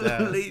not your dad.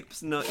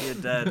 Philippe's not your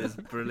dad is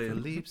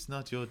brilliant. Philippe's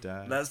not your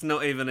dad. That's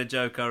not even a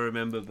joke I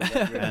remember. But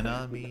that And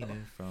I mean it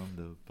from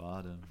the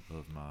bottom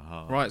of my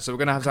heart. Right, so we're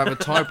going to have a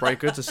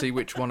tiebreaker to see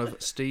which one of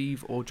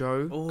Steve or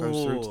Joe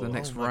goes through to the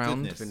next my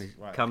round. goodness.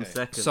 Right, Come okay.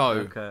 second. So-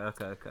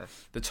 okay.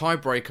 The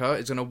tiebreaker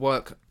is going to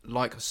work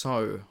like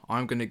so.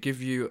 I'm going to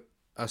give you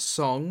a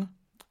song,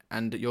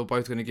 and you're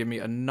both going to give me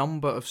a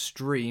number of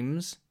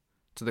streams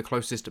to the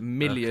closest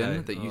million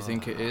Okay. that you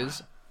think it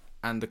is,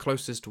 and the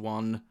closest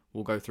one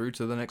will go through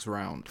to the next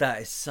round.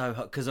 That is so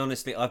hot because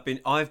honestly,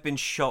 I've been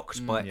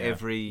shocked by yeah.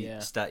 every Yeah.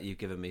 stat you've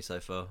given me so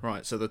far.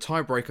 Right, so the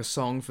tiebreaker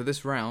song for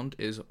this round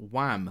is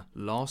Wham!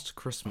 Last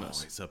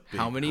Christmas. Oh, it's a big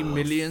How many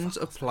millions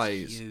of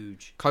plays?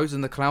 Huge. Codes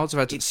in the Clouds have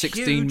had It's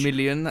 16 huge.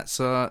 million. That's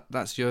your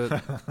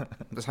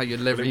that's how you're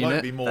But it levying won't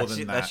it. be more That's than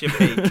your- that. that's your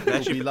peak.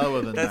 That's It'll your- be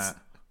lower than that's-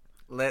 that.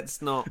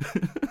 Let's not.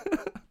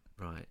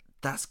 Right.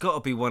 That's got to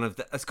be one of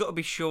the. That's got to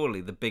be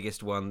surely the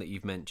biggest one that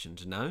you've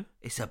mentioned. No,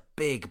 it's a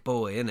big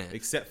boy, isn't it?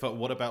 Except for,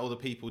 what about all the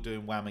people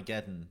doing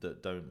Whamageddon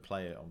that don't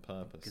play it on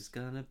purpose? It's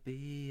gonna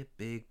be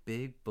a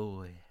big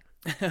boy.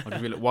 I'll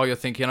give you while you're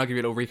thinking, I'll give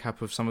you a little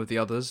recap of some of the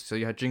others. So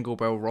you had Jingle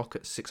Bell Rock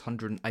at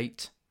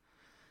 608.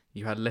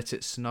 You had Let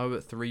It Snow at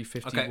Okay,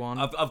 351.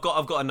 I've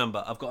got a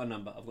number. I've got a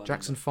number.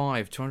 Jackson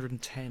 5,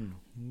 210.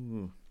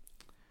 Ooh.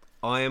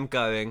 I am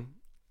going,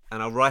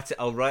 and I'll write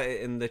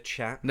it in the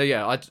chat. No,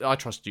 yeah, I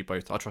trust you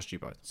both. I trust you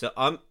both. So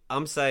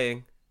I'm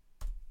saying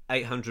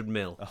 800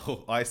 mil.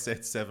 Oh, I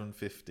said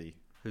 750.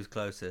 Who's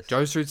closest?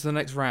 Goes through to the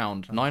next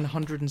round.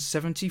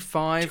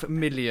 975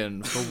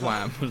 million for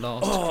Wham!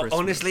 Last Christmas.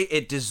 Honestly,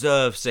 it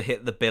deserves to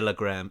hit the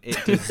billagram. It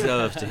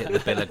deserves to hit the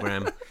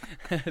billagram.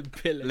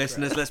 Billy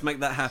Listeners, let's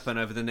make that happen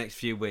over the next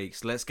few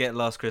weeks. Let's get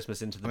Last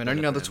Christmas into the. I mean, only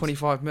another billagrams.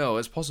 25 mil.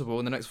 It's possible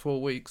in the next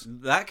 4 weeks.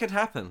 That could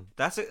happen.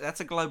 That's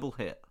a global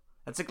hit.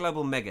 That's a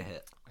global mega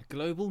hit. A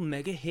global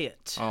mega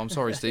hit. Oh, I'm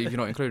sorry, Steve. You're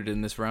not included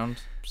in this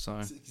round. So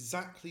That's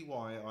exactly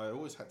why I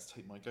always had to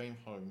take my game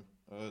home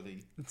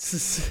early.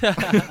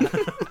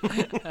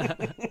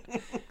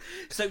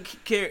 So,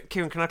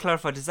 Kieran, can I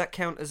clarify? Does that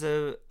count as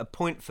a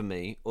point for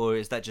me, or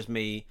is that just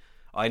me?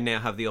 I now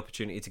have the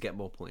opportunity to get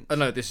more points. oh,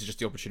 no, this is just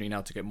the opportunity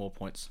now to get more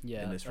points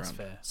Yeah, in this that's round.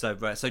 fair. So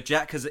right, so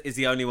Jack is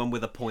the only one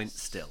with a point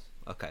still.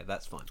 Okay,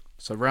 that's fine.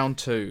 So round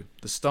 2,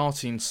 the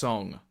starting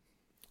song,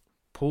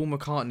 Paul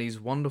McCartney's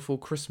 "Wonderful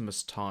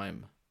Christmas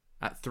Time"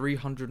 at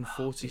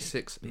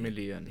 346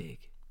 million. Big.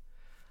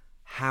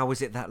 How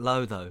is it that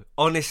low though?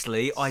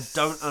 Honestly, I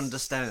don't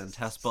understand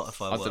how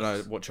Spotify I works. don't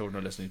know what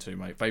children are listening to,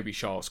 mate. Baby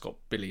Shark's got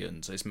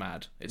billions. It's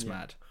mad. It's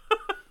mad.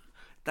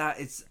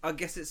 That is, I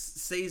guess it's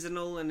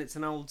seasonal and it's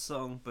an old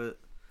song, but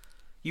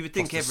you would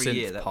think Plus the every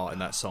synth year that part in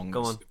that song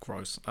Go is on.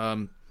 gross.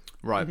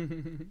 Right.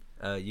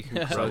 you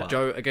can. So grow up.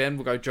 Joe again.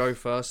 We'll go Joe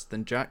first,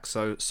 then Jack.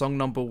 So song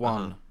number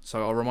 1.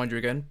 So I'll remind you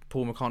again.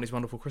 Paul McCartney's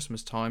 "Wonderful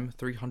Christmas Time,"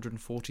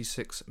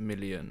 346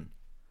 million.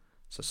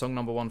 So song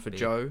number 1 for Big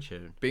Joe.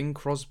 tune. Bing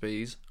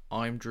Crosby's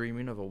 "I'm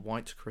Dreaming of a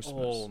White Christmas."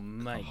 Oh,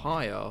 mate.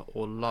 Higher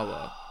or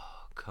lower?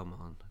 Come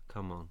on.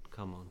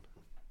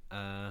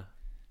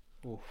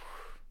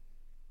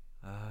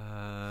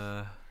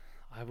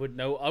 I wouldn't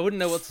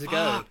know what to go.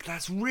 Fuck,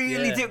 that's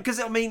really Yeah. different. Because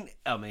I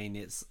mean,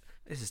 this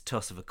is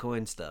toss of a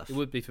coin stuff. It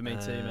would be for me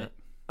too, mate.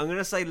 I'm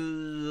gonna say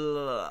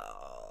lower,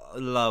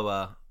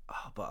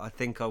 but I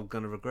think I'm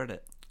gonna regret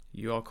it.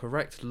 You are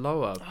correct,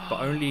 lower,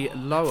 but only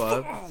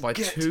lower by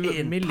get 2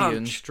 in, million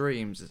punch.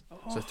 streams.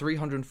 So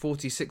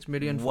 346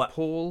 million for What?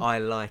 Paul, I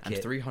like and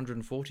it.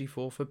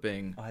 344 for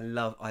Bing. I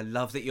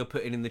love that you're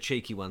putting in the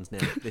cheeky ones now.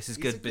 This is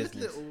He's good a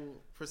business. good little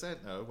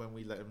presenter when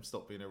we let him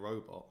stop being a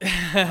robot.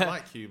 I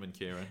like human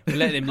Kieran. We're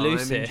letting him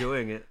loose I'm here.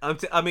 enjoying it.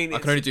 I mean, I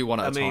can only do one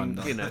at a time,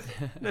 though. You know,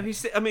 no,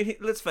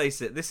 let's face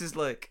it. This is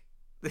like.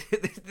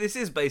 This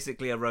is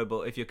basically a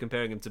robot if you're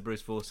comparing him to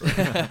Bruce Forsyth,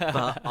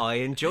 but I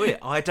enjoy it.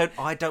 I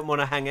don't want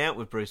to hang out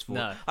with Bruce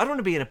Forsyth. No. I don't want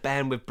to be in a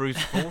band with Bruce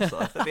Forsyth.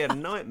 That'd be a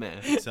nightmare.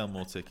 Sell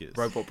more tickets.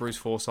 Robot Bruce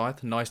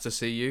Forsyth, nice to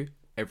see you.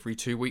 Every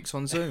 2 weeks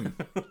on Zoom.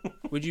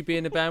 Would you be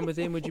in a band with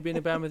him?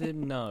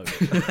 No.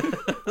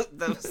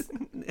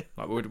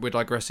 Right, we're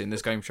digressing.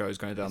 This game show is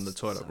going down the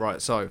toilet. Right,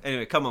 so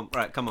Anyway, come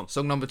on.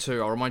 song number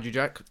 2. I'll remind you,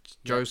 Jack.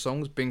 Joe's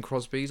songs, Bing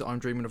Crosby's "I'm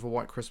Dreaming of a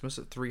White Christmas"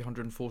 at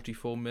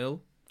 344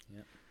 mil.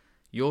 Yep.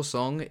 Your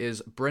song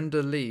is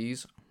Brenda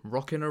Lee's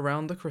 "Rockin'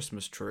 Around the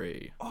Christmas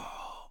Tree."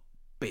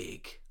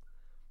 Big.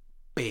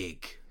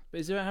 But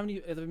is there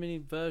are there many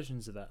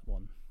versions of that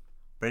one?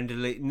 Brenda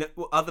Lee. No,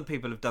 well, other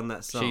people have done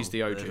that song. She's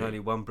the OG. There's only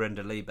one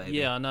Brenda Lee, baby.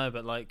 Yeah, I know,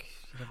 but like,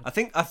 I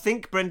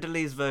think Brenda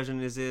Lee's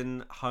version is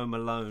in Home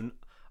Alone.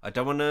 I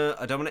don't want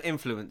to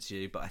influence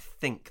you, but I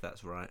think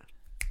that's right.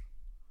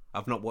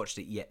 I've not watched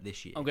it yet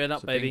this year. I'm going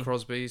up, So baby. Bing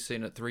Crosby's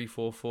seen at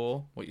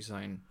 344. What are you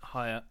saying?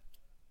 Higher.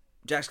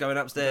 Jack's going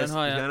upstairs. Going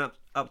higher. He's going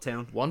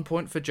uptown. 1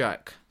 point for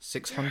Jack.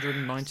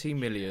 690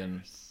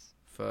 million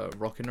for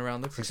 "Rockin'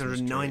 Around the Christmas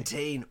Tree."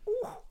 619.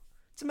 Ooh,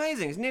 it's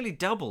amazing. It's nearly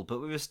double, but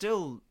we're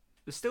still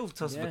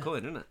toss of Yeah. a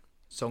coin, isn't it?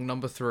 Song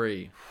number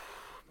 3.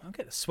 I'll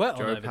get the sweat on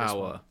Joe over this Power.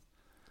 one.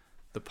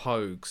 The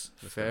Pogues,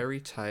 Fairy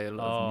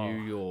Tale of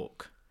New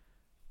York.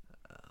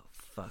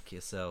 Fuck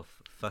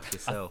yourself.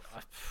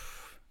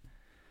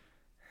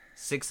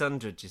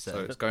 600, you say?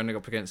 So it's going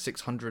up against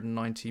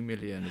 690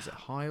 million. Is it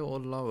higher or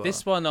lower?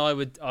 This one, I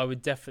would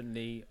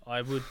definitely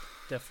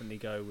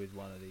go with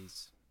one of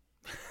these.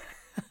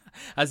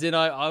 As in,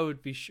 I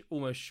would be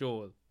almost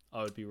sure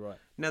I would be right.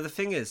 Now, the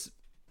thing is,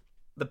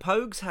 the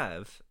Pogues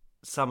have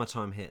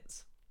summertime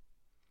hits,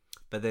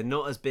 but they're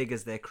not as big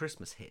as their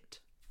Christmas hit.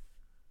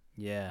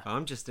 Yeah.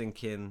 I'm just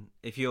thinking,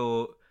 if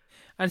you're...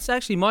 And it's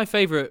actually my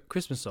favourite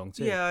Christmas song,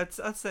 too. Yeah,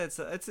 I'd say it's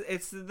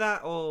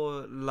that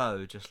or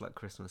Low, just like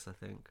Christmas, I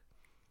think.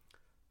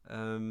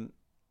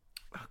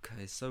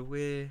 Okay, so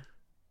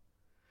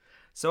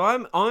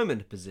I'm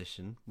in a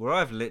position where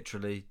I've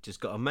literally just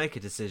got to make a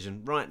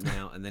decision right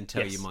now and then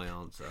tell you my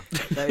answer.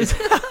 That is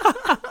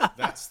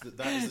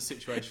the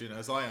situation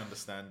as I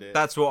understand it.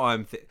 That's what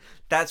I'm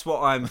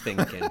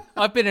thinking.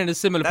 I've been in a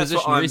similar That's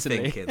position what I'm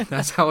recently. thinking.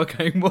 That's how a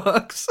game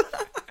works.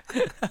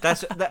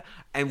 That's that,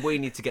 and we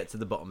need to get to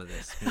the bottom of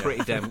this.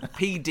 Pretty damn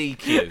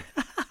PDQ.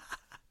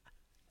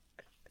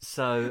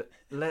 So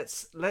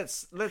let's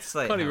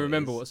say. Can't even how it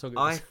remember is. what song it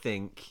was. I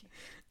think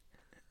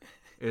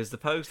it was the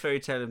Pogues' Fairy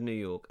Tale of New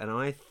York, and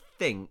I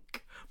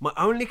think my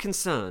only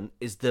concern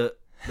is that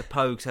the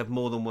Pogues have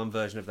more than one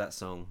version of that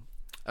song.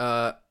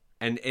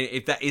 And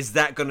if that is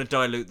that going to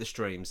dilute the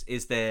streams?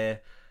 Is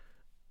there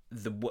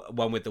the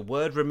one with the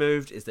word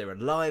removed? Is there a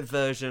live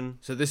version?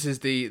 So this is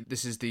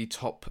the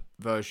top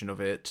version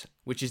of it,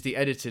 which is the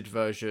edited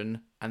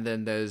version, and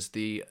then there's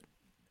the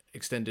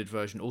extended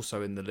version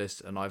also in the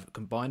list, and I've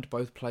combined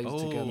both plays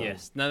together.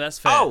 Yes, no, that's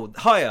fair. Oh,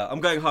 higher. I'm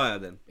going higher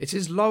then. It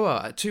is lower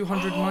at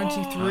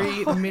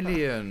 293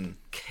 million.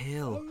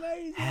 Kill.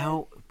 Amazing.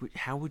 How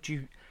would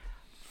you?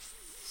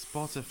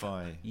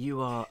 Spotify.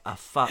 You are a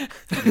fuck.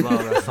 You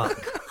are a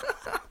fuck.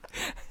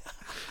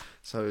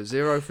 So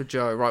 0 for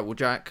Joe. Right, well,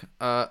 Jack,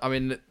 I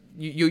mean,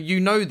 you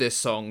know this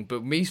song,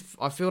 but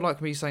I feel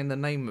like me saying the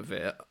name of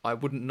it, I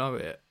wouldn't know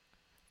it,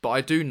 but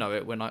I do know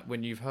it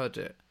when you've heard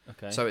it.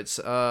 Okay. So it's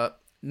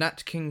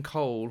Nat King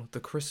Cole, The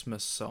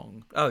Christmas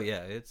Song. Oh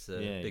yeah, it's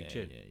a big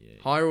tune.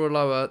 Higher or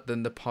lower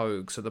than the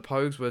Pogues? So the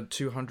Pogues were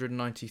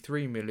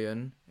 293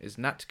 million. Is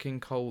Nat King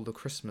Cole, The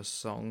Christmas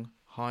Song,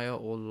 higher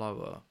or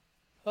lower?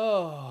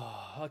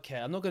 Oh, okay.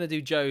 I'm not going to do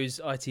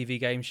Joe's ITV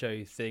game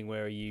show thing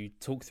where you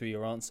talk through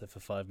your answer for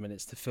 5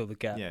 minutes to fill the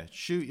gap. Yeah,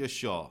 shoot your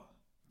shot.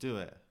 Do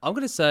it. I'm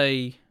going to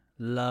say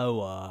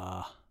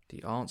lower.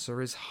 The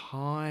answer is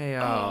higher.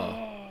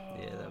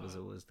 Yeah, that was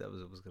always going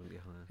to be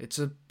higher. It's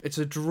a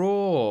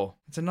draw.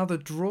 It's another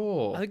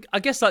draw. I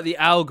guess like the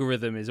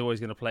algorithm is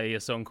always going to play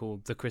a song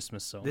called The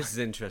Christmas Song. This is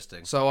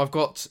interesting. So I've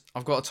got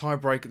a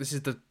tiebreaker. This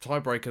is the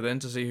tiebreaker then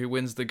to see who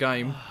wins the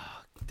game.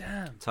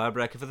 Damn.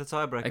 Tiebreaker for the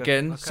tiebreaker.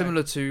 Again, Okay.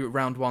 similar to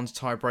round one's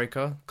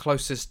tiebreaker,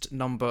 closest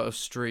number of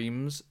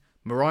streams.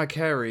 Mariah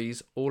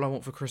Carey's "All I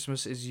Want for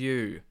Christmas Is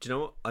You." Do you know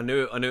what? I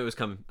knew it was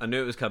coming.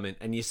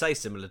 And you say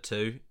similar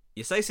to.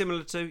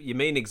 You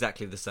mean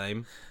exactly the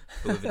same,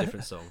 but with a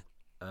different song.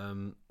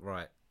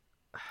 Right.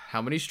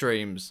 How many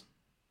streams?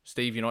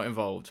 Steve, you're not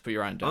involved. Put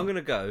your hand down. I'm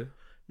gonna go.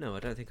 No,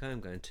 I don't think I am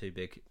going too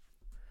big.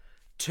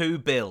 2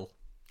 bill.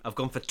 I've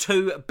gone for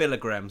 2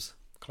 billigrams.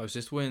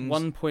 Closest wins.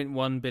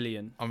 1.1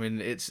 billion. I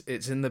mean, it's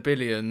in the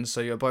billions,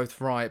 so you're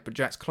both right. But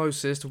Jack's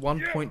closest,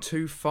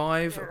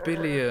 1.25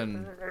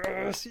 billion.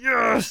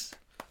 Yes.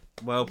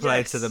 Well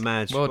played to the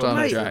Madge. Well done,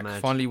 played to the Jack.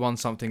 Madge. Finally won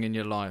something in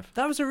your life.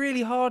 That was a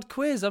really hard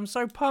quiz. I'm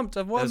so pumped.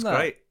 I've That won was that.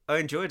 great. I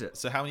enjoyed it.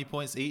 So how many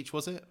points each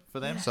was it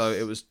for them? So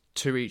it was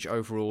 2 each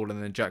overall,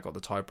 and then Jack got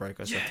the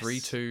tiebreaker. So Yes.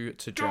 3-2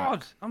 to Jack.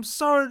 God, I'm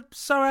so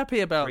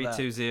happy about that.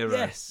 3-2-0.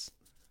 Yes.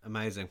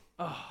 Amazing.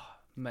 Oh,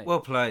 mate. Well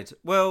played.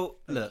 Well,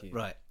 look, you.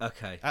 right,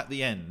 okay. At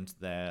the end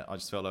there, I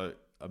just felt like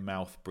a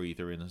mouth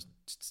breather in a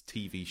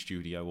TV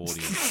studio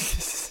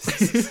audience.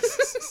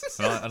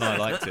 and I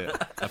liked it.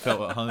 I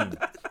felt at home.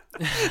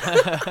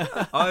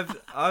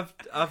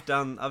 I've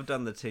done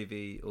the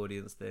TV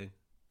audience thing.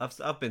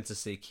 I've been to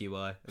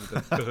CQI and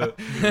gone,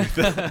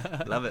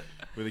 love it.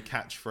 With a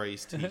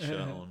catchphrase t-shirt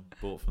on,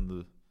 bought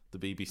from the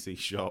BBC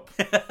shop.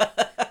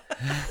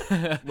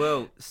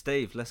 Well,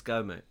 Steve, let's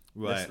go, mate.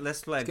 Right.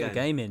 Let's play a Get a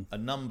game. game in. A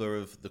number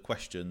of the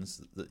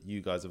questions that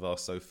you guys have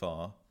asked so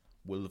far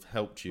will have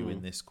helped you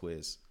in this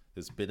quiz.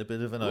 There's been a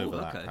bit of an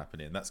overlap okay.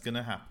 happening. That's going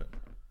to happen.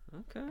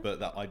 Okay. But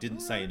that I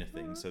didn't say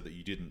anything so that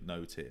you didn't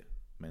note it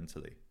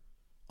mentally.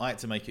 I had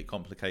to make it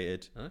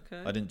complicated.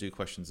 Okay. I didn't do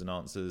questions and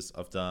answers.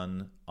 I've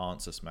done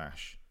Answer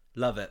Smash.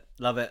 Love it.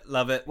 Love it.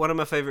 Love it. One of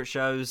my favourite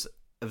shows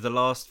of the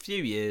last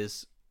few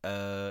years.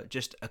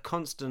 Just a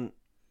constant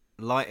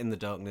light in the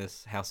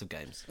darkness, House of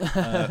Games.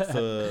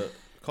 For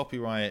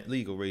copyright,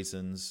 legal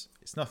reasons,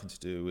 it's nothing to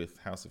do with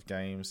House of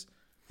Games.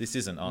 This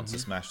isn't Answer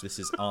Smash. This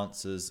is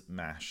Answers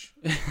Mash.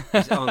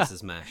 It's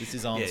Answers Mash. This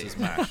is Answers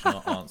Mash,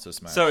 not Answer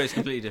Smash. Sorry, it's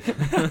completely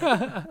different.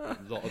 A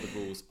lot of the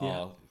rules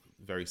are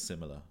very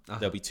similar.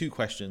 There'll be 2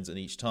 questions in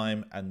each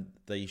time, and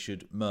they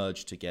should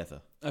merge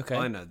together. Okay.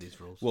 I know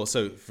these rules. Well,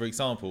 so for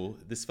example,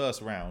 this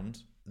first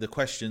round, the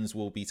questions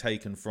will be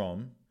taken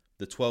from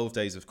the 12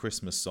 Days of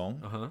Christmas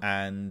song,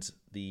 and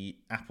the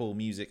Apple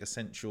Music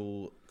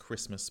Essential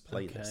Christmas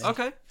playlist.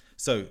 Okay.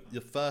 So the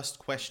first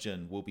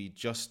question will be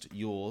just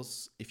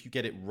yours. If you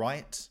get it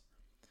right,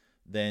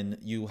 then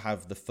you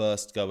have the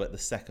first go at the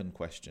second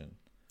question.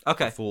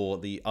 Okay. Before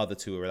the other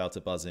two are allowed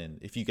to buzz in.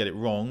 If you get it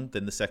wrong,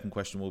 then the second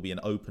question will be an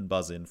open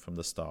buzz in from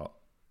the start.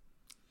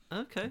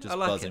 Okay. Just I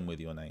like buzz it. in with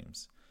your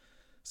names.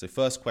 So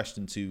first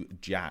question to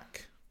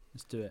Jack.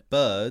 Let's do it.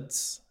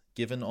 Birds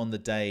given on the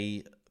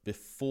day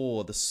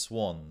before the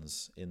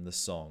swans in the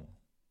song,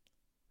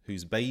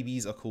 whose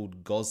babies are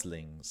called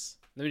goslings.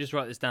 Let me just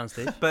write this down,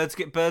 Steve.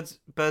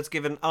 Birds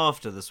given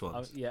after the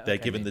swans. Yeah, They're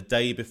okay. given the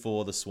day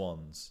before the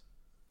swans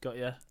Got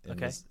ya. in,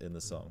 Okay. in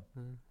the song.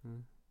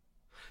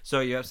 So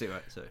you're absolutely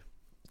right. So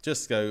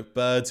Just go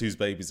birds whose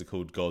babies are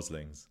called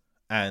goslings.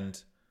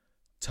 And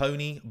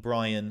Tony,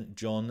 Brian,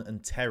 John,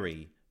 and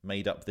Terry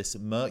made up this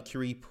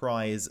Mercury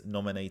Prize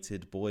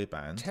nominated boy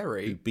band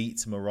Terry? who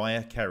beat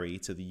Mariah Carey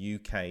to the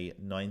UK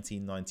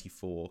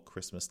 1994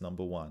 Christmas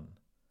 #1.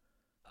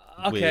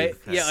 Okay.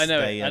 With Yeah, I know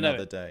Stay it. I know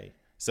Another it. Day.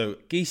 So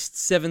Geist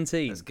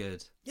 17. that's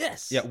good.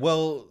 Yes. yeah,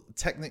 well,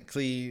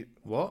 technically,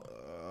 What?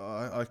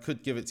 I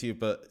could give it to you,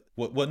 but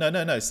well,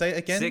 no. Say it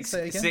again.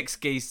 Say it again. Six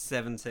geese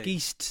 17.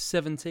 Geist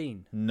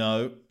 17.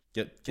 No.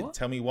 What?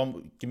 Tell me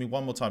give me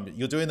one more time.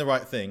 You're doing the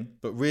right thing,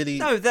 but really,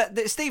 No,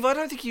 that Steve, I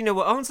don't think you know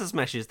what answer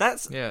smash is.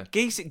 That's Yeah.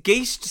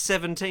 Geese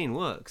 17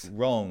 works.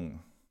 wrong,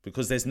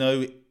 because there's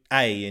no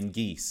A in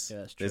geese. Yeah,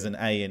 that's There's true. an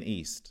A in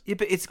east. Yeah,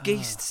 but it's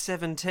Geese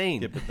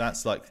 17. Yeah, but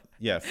that's like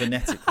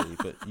phonetically.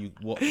 But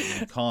what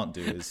you can't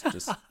do is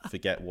just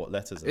forget what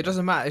letters are. It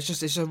doesn't matter. It's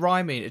just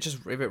rhyming. It just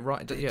if it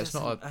right. Yeah, it's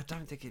not a. I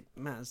don't think it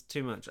matters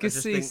too much. I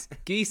just think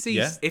Geese.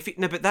 Yeah?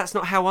 no, but that's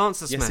not how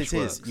answer Yes, smash it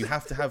works. is. You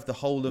have to have the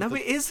whole of. No, the,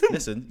 it isn't.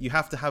 Listen, you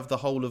have to have the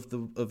whole of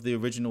the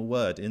original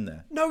word in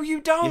there. No, you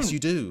don't. Yes, you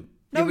do.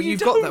 No, yeah, but you you've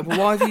don't. got that. But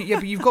why have you? Yeah,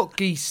 but you've got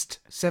Geist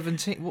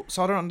 17.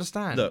 So I don't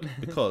understand. Look,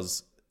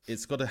 because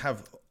it's got to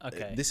have.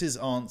 Okay. This is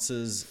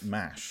answers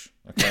mash.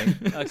 Okay.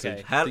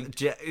 Okay. How,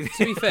 To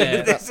be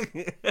fair, this-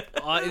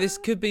 this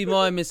could be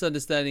my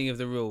misunderstanding of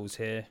the rules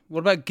here. What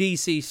about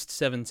Geese East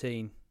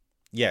 17?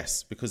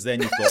 Yes, because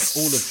then you've got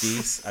all of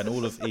geese and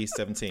all of East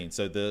 17.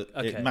 So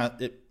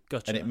Okay.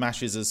 Gotcha. and it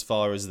mashes as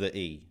far as the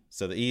E.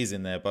 So the E is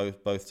in there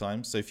both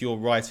times. So if you're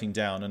writing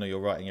down, I know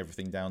you're writing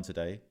everything down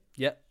today.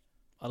 Yep.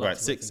 I like Right,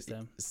 to write things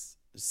down.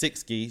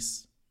 six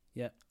geese,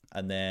 Yep.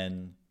 and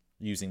then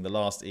using the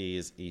last E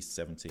is East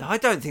 17. I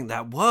don't think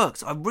that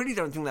works. I really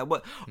don't think that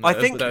works. No, I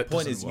think The that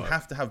point doesn't is, you work.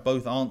 have to have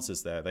both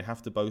answers there. They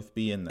have to both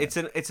be in there.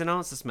 it's an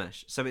answer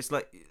smash. So it's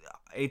like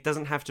it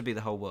doesn't have to be the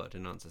whole word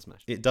in answer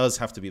smash. It does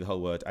have to be the whole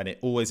word, and it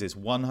always is.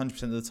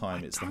 100% of the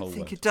time, it's the I whole don't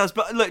think word. it does.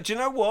 But look, do you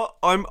know what?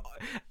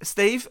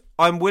 Steve.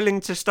 I'm willing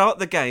to start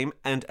the game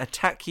and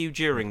attack you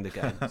during the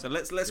game. So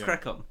let's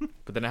crack on.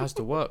 But then it has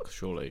to work,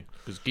 surely,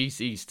 because Geese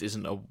East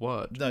isn't a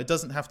word. No, it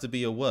doesn't have to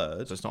be a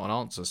word. So it's not an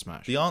answer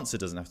smash. The answer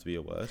doesn't have to be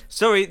a word.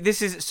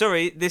 This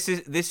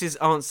is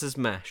answers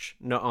mash,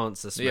 not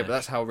answer smash. Yeah, but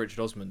that's how Richard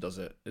Osman does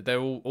it. They're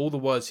all the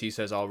words he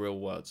says are real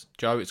words.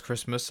 Joe, it's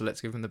Christmas, so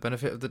let's give him the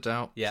benefit of the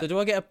doubt. Yeah. So do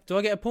I get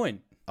a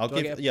point? I'll Do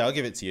I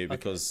give it to you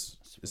because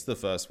it's the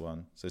first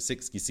one. So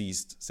 6 geese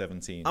East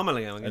 17. I'm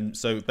only going. And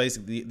so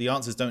basically, the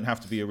answers don't have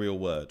to be a real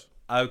word.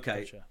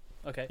 Okay. Gotcha.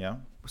 Okay. Yeah.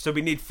 So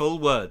we need full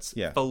words.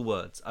 Yeah. Full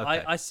words.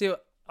 Okay. I see.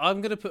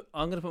 I'm gonna put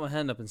my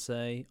hand up and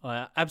say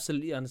I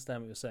absolutely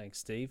understand what you're saying,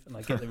 Steve, and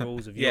I get the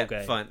rules of your yeah.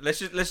 game. Fine. Let's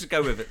just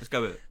go with it. Let's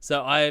go with it.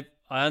 So I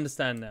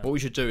understand now. What we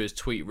should do is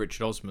tweet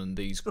Richard Osman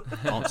these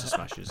answer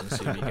smashes and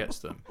see if he gets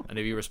them. And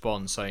if he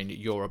responds saying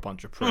you're a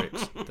bunch of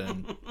pricks,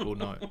 then we'll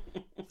know.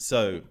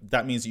 So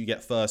that means you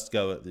get first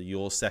go at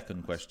your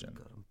second question.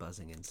 God, I'm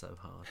buzzing in so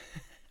hard.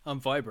 I'm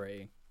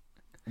vibrating.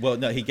 Well,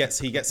 no, he gets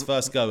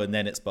first go and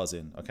then it's buzz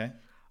in. Okay.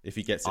 If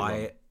he gets it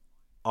wrong.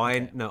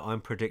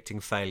 I'm predicting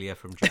failure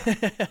from Jack.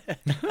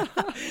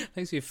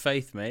 Thanks for your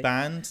faith, mate.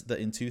 Band that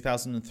in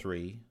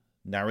 2003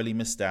 narrowly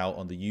missed out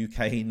on the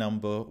UK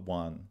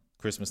 #1,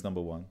 Christmas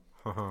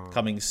 #1,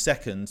 coming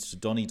second to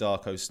Donnie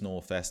Darko's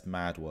Snorefest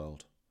Mad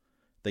World.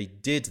 They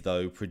did,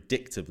 though,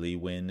 predictably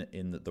win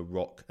in the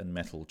rock and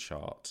metal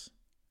chart.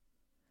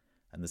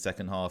 And the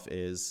second half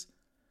is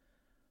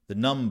the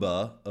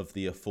number of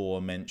the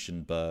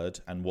aforementioned bird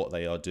and what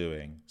they are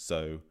doing.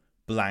 So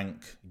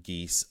blank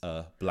geese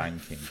are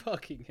blanking.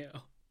 Fucking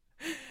hell.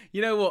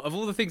 You know what? Of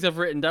all the things I've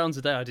written down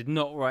today, I did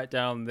not write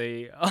down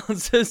the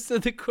answers to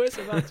the quiz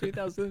about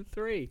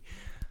 2003.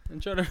 I'm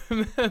trying to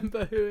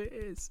remember who it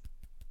is.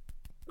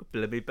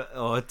 let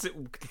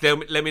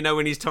me know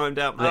when he's timed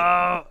out, mate.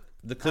 Oh,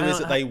 The clue is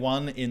that they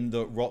won in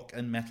the rock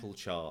and metal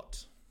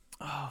chart.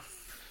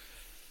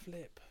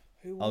 flip.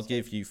 Who was I'll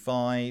give you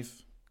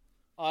 5,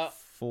 I,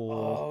 4,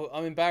 Oh,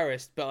 I'm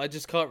embarrassed, but I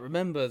just can't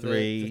remember the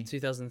 3,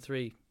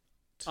 2003.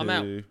 2. I'm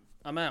out.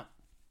 I'm out.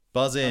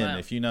 Buzz in I'm out.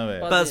 if you know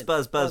it. Buzz.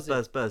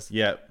 Buzz.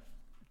 Yeah,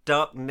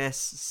 Darkness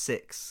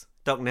 6.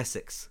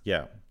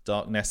 yeah.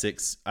 Dark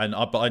Nessex.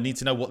 But I need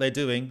to know what they're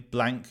doing.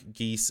 Blank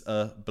geese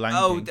are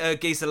blanking. Oh,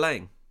 Geese are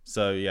laying.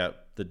 So, yeah.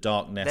 The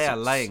Dark Nessels. They are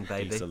laying,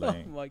 baby. Geese are Oh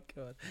laying. my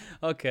god.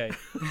 Okay.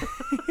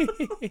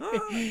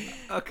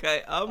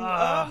 Okay,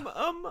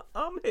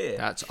 I'm here.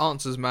 That's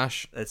answers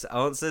mash. That's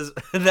answers.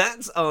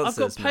 That's I've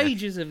answers. got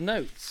pages of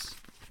notes.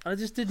 I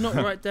just did not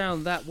write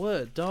down that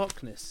word,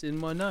 darkness, in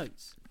my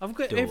notes. I've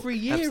got Door. every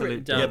year Absolute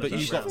written down. Yeah, door. but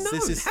you've got. No,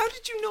 This is. how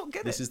did you not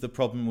get This it? is the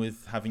problem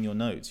with having your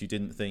notes. You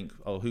didn't think,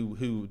 oh,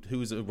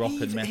 who's a rock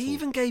and metal? He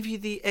even gave you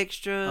the I'm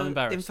extra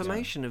embarrassed,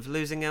 information of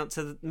losing out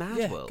to the Mad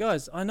Yeah, World.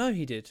 guys, I know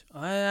he did.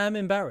 I am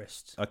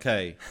embarrassed.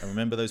 Okay, and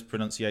remember those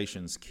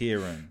pronunciations.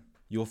 Kieran,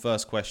 your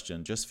first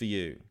question, just for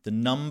you. The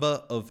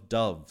number of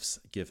doves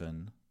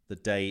given the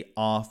day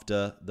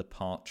after the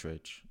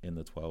partridge in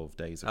the 12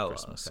 Days of Oh,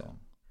 Christmas okay. song.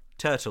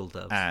 Turtle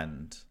doves.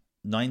 And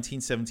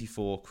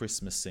 1974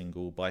 Christmas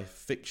single by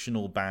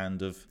fictional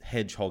band of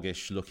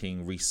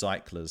hedgehoggish-looking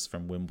recyclers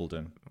from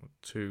Wimbledon.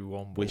 2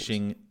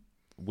 1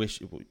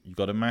 You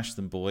got to mash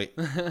them, boy.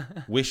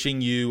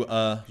 Wishing you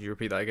Could you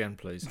repeat that again,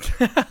 please?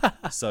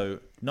 So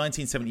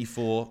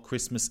 1974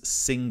 Christmas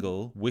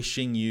single.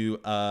 Wishing you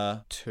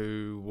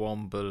 2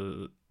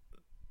 Wombling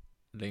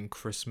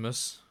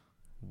Christmas.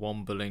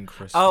 Wombling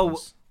Christmas. Oh.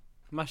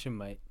 Mash him,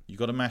 mate. You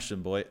got to mash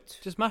them, boy.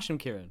 Just mash him,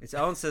 Kieran. It's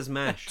answers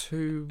mash.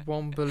 2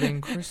 Wombling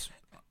Christmas.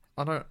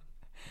 I don't.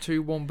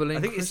 2 Wombling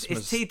I think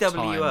Christmas. it's TWO,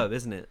 time.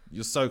 isn't it?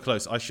 You're so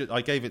close.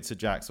 I gave it to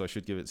Jack, so I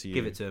should give it to you.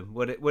 Give it to him.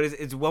 What is it?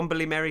 It's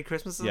Wombly Merry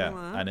Christmas? Something Yeah,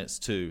 like that? and it's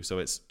 2, so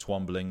it's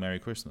Twombling Merry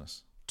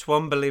Christmas.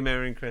 Twombly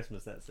Merry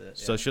Christmas. That's it.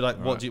 So yeah. should I?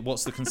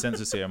 What's the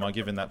consensus here? Am I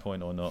giving that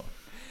point or not?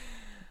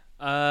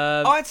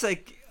 I'd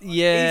say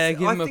yeah,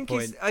 give I him a think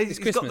point. He's It's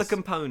got the Christmas.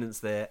 components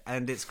there,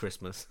 and it's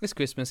Christmas. It's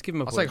Christmas. Give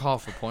him a I'll point. take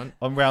half a point.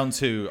 On round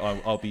 2,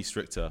 I'll be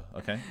stricter.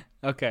 Okay.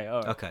 Okay,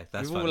 all right. Okay,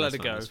 that's We've fine. all That's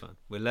let it fine, go. that's fine.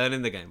 We're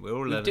learning the game. We're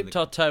all We've learning the dipped game.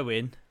 our toe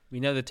in. We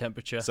know the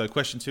temperature. So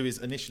question 2 is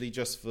initially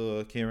just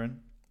for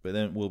Kieran, but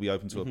then we'll be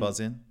open to a buzz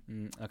in.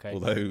 Okay.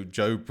 Although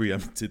Joe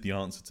preempted the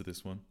answer to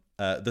this one.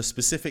 The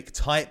specific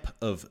type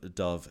of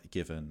dove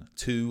given,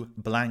 2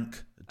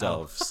 blank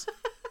doves,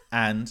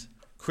 and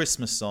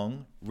Christmas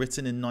song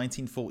written in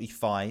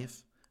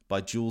 1945 by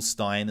Jules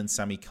Stein and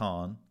Sammy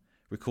Kahn,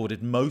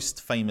 recorded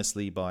most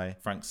famously by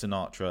Frank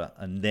Sinatra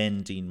and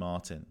then Dean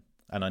Martin.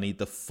 And I need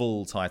the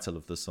full title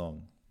of the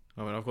song.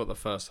 I mean, I've got the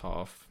first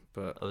half,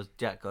 but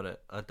Jack got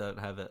it. I don't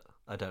have it.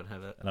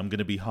 And I'm going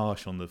to be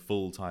harsh on the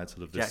full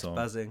title of this Jack's song.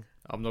 buzzing.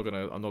 I'm not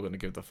gonna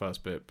give the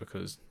first bit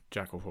because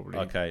Jack will probably.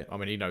 Okay. I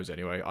mean, he knows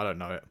anyway. I don't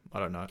know it. I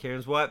don't know.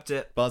 Kieran's wiped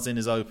it. Buzz in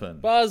is open.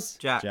 Buzz.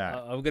 Jack. Jack.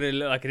 I'm going to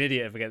look like an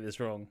idiot if I get this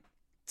wrong.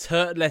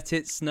 Let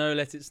it snow,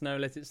 let it snow,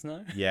 let it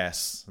snow.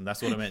 Yes, and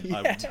that's what I meant.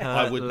 Yeah.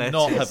 I would Let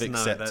not it have snow,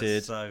 accepted.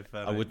 that's so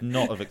funny. I would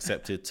not have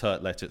accepted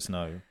Turt Let It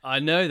Snow. I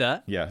know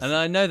that. Yes. And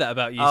I know that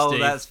about you, Oh,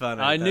 Steve. that's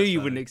funny, I knew that's you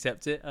funny. wouldn't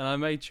accept it, and I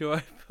made sure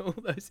I put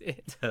all those in.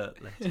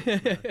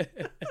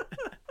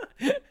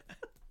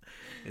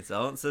 It's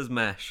answers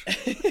mash.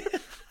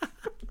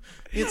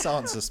 It's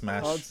Answer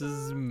Smash.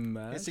 Answers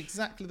mash. It's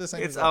exactly the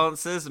same. It's as that.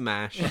 answers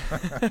mash.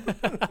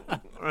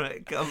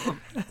 Right, come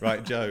on.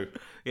 Right, Joe.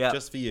 Yeah.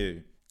 Just for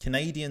you.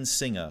 Canadian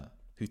singer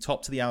who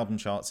topped the album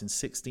charts in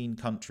 16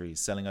 countries,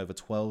 selling over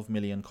 12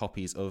 million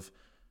copies of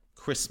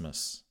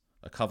Christmas,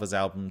 a covers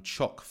album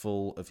chock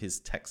full of his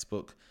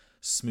textbook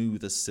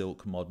smooth as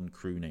silk modern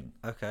crooning.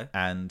 Okay.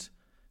 And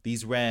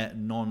these rare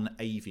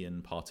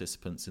non-avian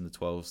participants in the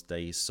 12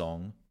 Days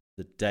song,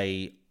 the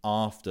day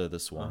after the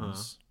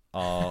swans,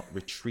 are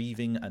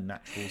retrieving a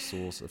natural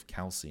source of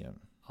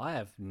calcium. I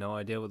have no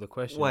idea what the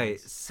question Wait,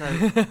 is. so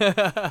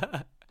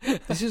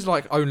This is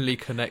like only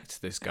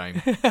connect this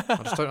game. I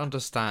just don't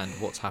understand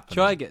what's happening.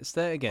 Try again.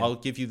 Say it again. I'll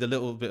give you the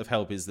little bit of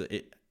help is that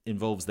it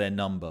involves their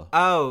number.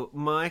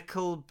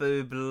 Michael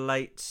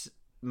Bublé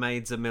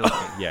maids are milking.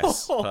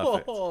 Yes,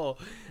 perfect. Oh,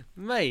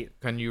 mate,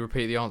 Can you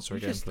repeat the answer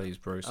again, please,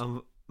 Bruce?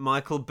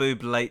 Michael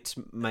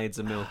Bublé maids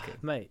are milking.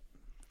 mate.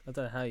 I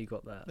don't know how you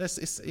got that.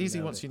 It's easy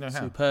once you know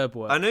how. Superb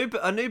work. I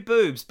knew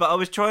boobs, but I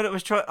was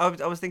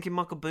thinking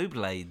Michael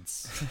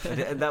Bublé's,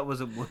 and that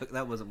wasn't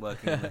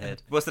working in the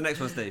head. What's the next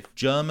one, Steve?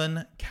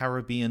 German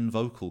Caribbean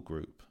vocal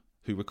group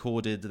who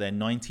recorded their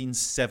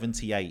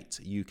 1978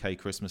 UK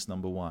Christmas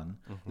 #1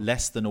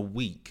 less than a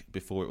week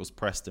before it was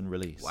pressed and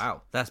released.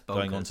 Wow, that's bonkers.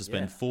 Going on to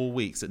spend 4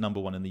 weeks at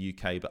 #1 in the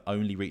UK, but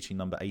only reaching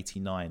number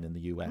 89 in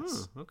the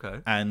US. Okay.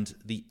 And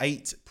the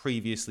 8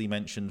 previously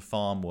mentioned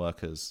farm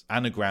workers,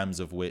 anagrams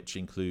of which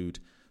include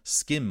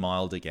skim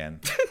mild again,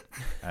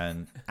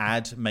 and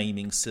ad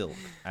maiming silk,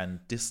 and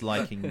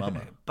disliking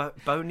mama.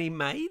 Bony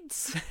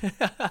maids?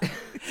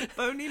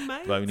 Bony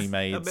maids? Bony A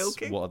maids,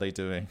 milking? what are they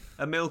doing?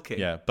 A milking?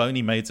 Yeah,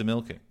 bony maids are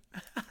milking.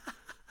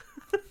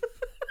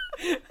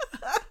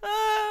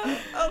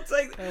 I'll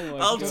take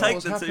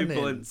What's the 2 happening?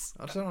 points.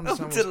 I don't I'm understand.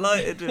 what's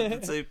delighted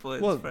with the 2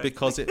 points. Well, Frank.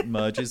 because it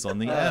merges on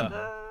the M.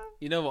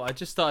 You know what? I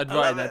just started I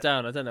love writing that it.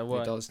 down. I don't know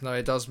why. It does. No,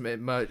 it does.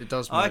 It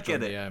does I merge get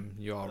on it. the M.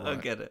 You are right. I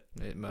get it.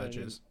 It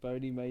merges.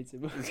 Bony mates.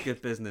 It's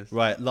good business.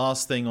 Right,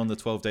 last thing on the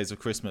 12 Days of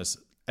Christmas.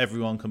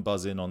 Everyone can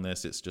buzz in on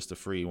this. It's just a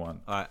free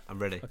one. All right, I'm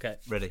ready. Okay.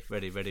 Ready.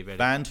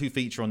 Band who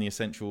feature on the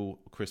Essential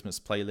Christmas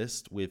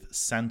playlist with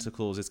Santa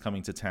Claus is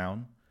Coming to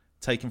Town,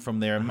 taken from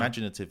their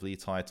imaginatively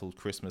titled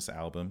Christmas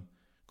album.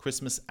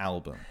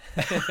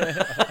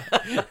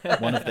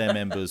 One of their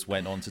members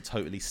went on to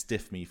totally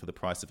stiff me for the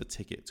price of a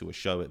ticket to a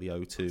show at the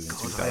O2 in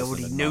 2009. I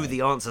already knew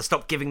the answer.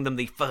 Stop giving them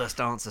the first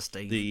answer,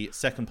 Steve. The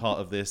second part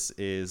of this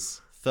is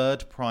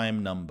third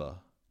prime number,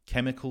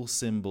 chemical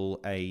symbol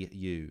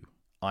AU,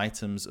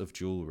 items of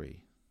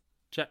jewellery.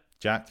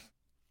 Jack?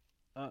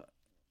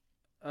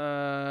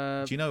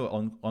 Do you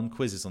know on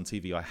quizzes on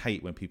TV, I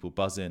hate when people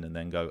buzz in and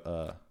then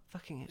go,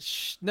 Fucking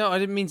No, I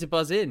didn't mean to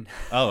buzz in.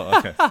 Oh,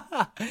 okay.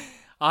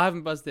 I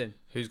haven't buzzed in.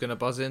 Who's going to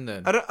buzz in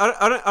then? I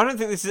don't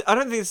think this is. I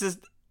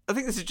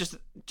think this is just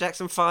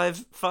Jackson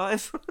 5.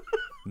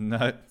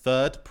 No.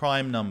 Third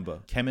prime number,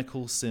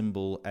 chemical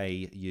symbol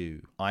AU,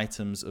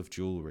 items of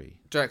jewellery.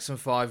 Jackson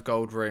 5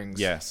 gold rings.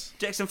 Yes.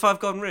 Jackson 5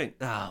 golden ring.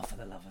 Oh, for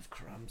the love of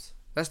crumbs.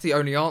 That's the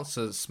only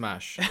answer,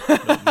 Smash.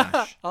 Not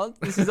Mash.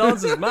 This is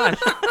Answers Mash.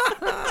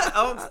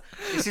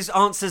 This is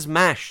answers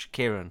mash,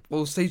 Kieran.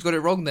 Well, Steve's got it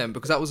wrong then,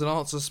 because that was an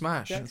answer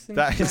Smash.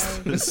 That is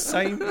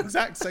the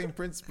exact same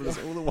principle as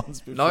all the ones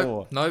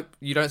before. Nope.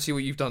 You don't see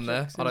what you've done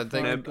there, I don't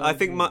think. I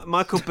think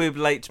Michael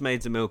Bublé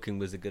Maids of Milking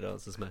was a good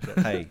answer smash.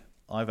 Hey,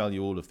 I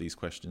value all of these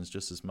questions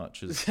just as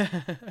much as...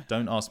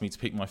 Don't ask me to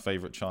pick my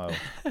favourite child.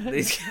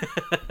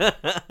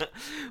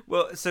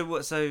 Well, so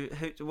what's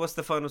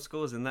the final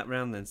scores in that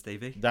round then,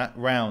 Stevie? That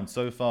round,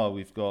 so far,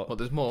 we've got... Well,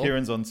 there's more.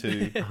 Kieran's on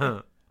 2,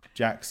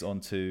 Jack's on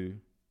 2,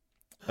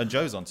 and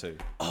Joe's on 2.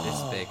 This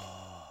is big.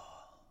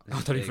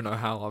 I don't even know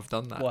how I've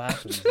done that. What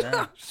happens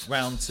now?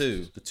 Round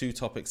 2, the 2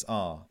 topics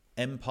are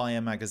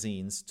Empire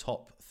Magazine's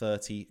top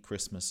 30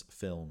 Christmas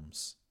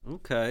films.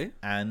 Okay.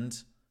 And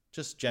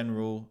just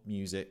general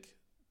music,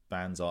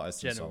 bands,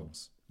 artists, and General.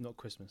 songs. Not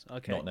Christmas.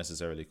 Okay. Not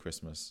necessarily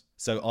Christmas.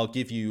 So I'll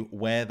give you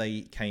where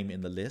they came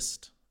in the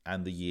list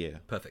and the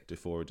year. Perfect.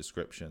 Before a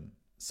description.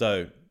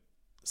 So,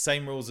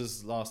 same rules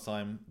as last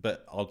time,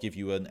 but I'll give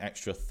you an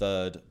extra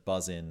third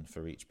buzz-in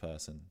for each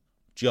person.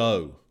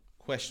 Joe,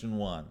 question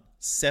 1.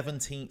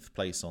 17th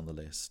place on the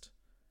list.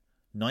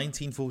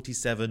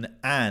 1947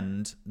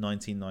 and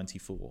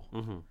 1994.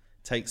 Mm-hmm.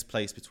 Takes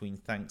place between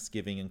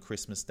Thanksgiving and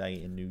Christmas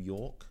Day in New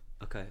York.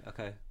 Okay.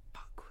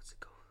 Fuck, what's it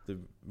called? The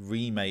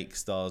remake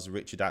stars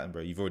Richard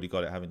Attenborough. You've already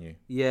got it, haven't you?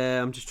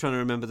 Yeah, I'm just trying to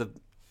remember the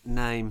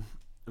name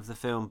of the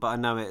film, but I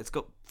know it. It's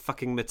got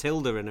fucking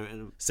Matilda in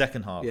it.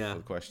 Second half Yeah. of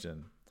the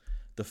question.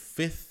 The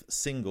 5th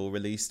single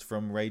released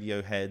from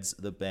Radiohead's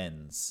The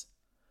Bends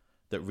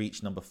that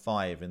reached number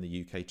 5 in the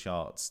UK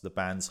charts, the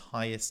band's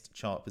highest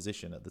chart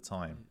position at the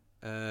time.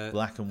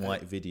 Black and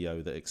white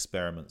video that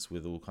experiments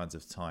with all kinds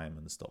of time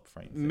and stop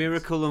frame things.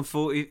 Miracle on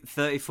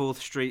 34th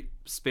Street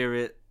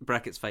Spirit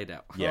brackets fade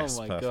out. Yes,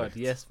 oh my perfect. god,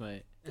 yes,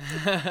 mate.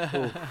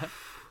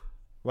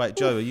 Right,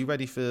 Joe, are you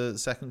ready for the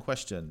second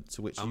question,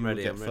 to which I'm you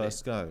ready, will I'm get ready.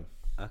 first go?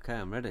 Okay,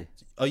 I'm ready.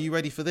 Are you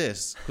ready for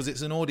this? Because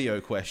it's an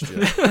audio question.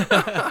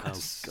 Oh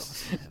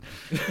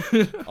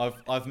god.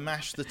 I've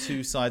mashed the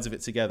two sides of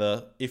it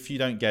together. If you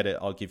don't get it,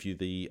 I'll give you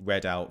the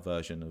read out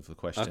version of the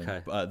question.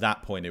 Okay. But at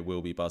that point, it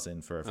will be buzz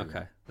in for everyone.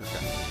 Okay.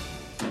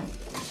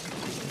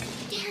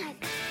 Dad,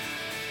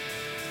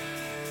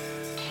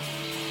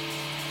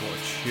 What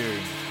a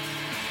tune.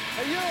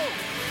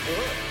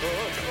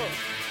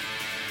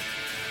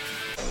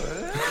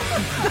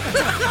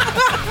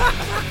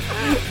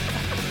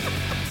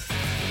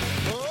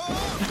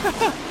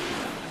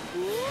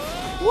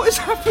 What is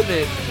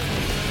happening?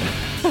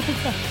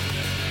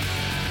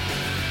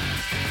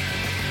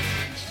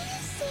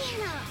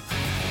 Santa!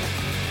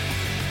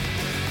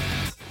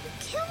 You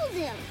killed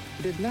him!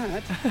 Did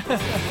not.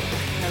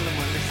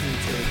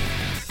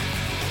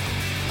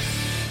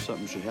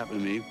 Something should happen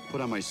to me,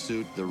 put on my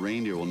suit, the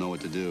reindeer will know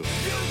what to do.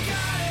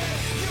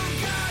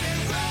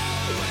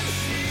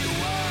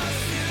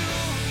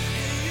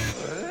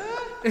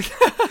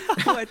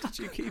 Why did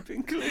you keep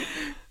including?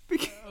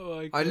 Oh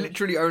my god. I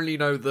literally only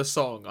know the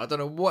song. I don't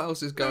know what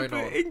else is going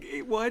on.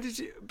 Why did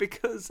you?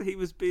 Because he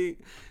was being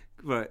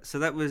right. So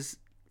that was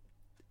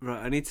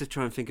right. I need to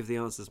try and think of the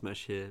answers,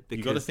 Mash here. Because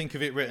You got to think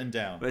of it written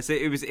down. Right, so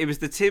it was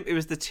the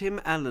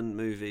Tim Allen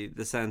movie,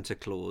 The Santa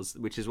Claus,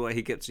 which is why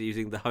he kept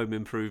using the Home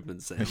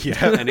Improvement sound.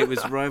 Yeah. And it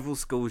was rival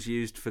schools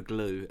used for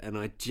glue, and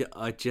I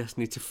just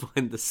need to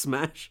find the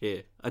smash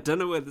here. I don't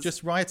know where the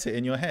Just write it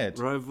in your head.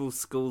 rival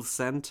school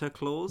Santa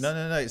Claus. No.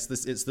 It's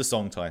the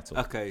song title.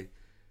 Okay.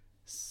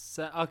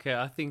 Okay,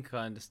 I think I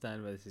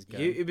understand where this is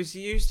going. It was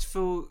used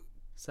for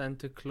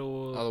Santa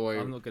Claus. Other way-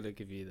 I'm not going to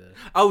give you the.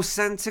 oh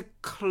Santa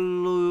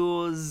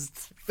Claus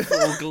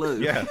for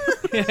glue. Yeah.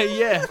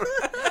 Yeah.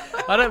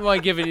 I don't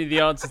mind giving you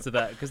the answer to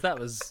that because that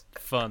was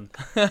fun.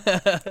 I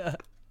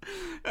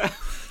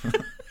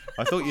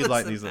thought you'd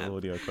like What's these that? little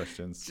audio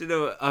questions. Do you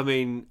know what I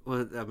mean?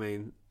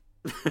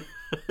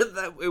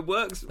 That it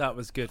works. That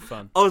was good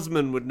fun.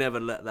 Osman would never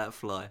let that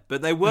fly,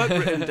 but they weren't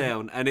written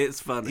down, and it's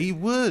funny. He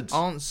would.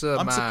 Answer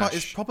I'm Mash. surprised.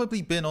 It's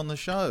probably been on the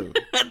show.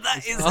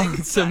 That is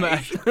Answer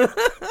Mash.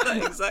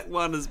 that exact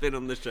one has been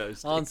on the show.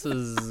 Steve.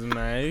 Answers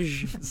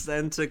Mash.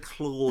 Santa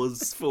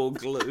Claus for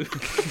glue.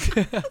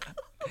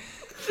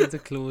 Santa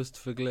Claus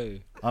for glue.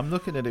 I'm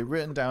looking at it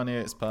written down here.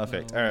 It's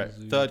perfect. All right.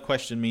 Third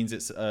question means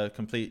it's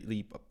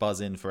completely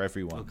buzz in for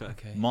everyone.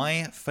 Okay.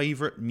 My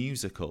favorite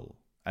musical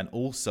and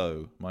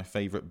also my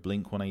favorite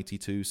Blink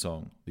 182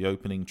 song, the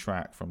opening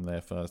track from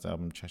their first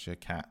album, Cheshire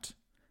Cat,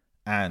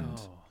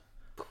 and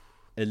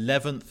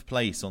 11th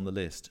place on the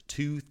list,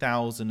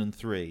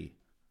 2003.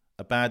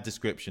 A bad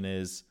description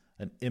is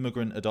an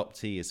immigrant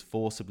adoptee is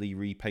forcibly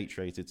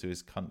repatriated to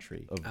his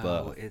country of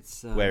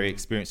birth, where he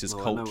experiences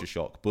culture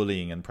shock,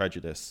 bullying, and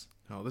prejudice.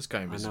 Oh, this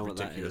game is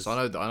ridiculous. is. I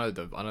know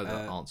the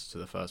answer to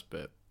the first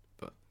bit,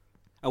 but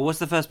what's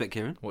the first bit,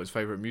 Kieran? what his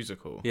favourite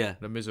musical? Yeah.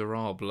 Les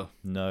Miserables.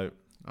 No.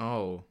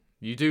 Oh,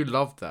 you do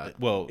love that.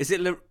 Well, Is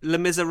it Les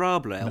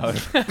Miserables?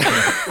 Elf? no.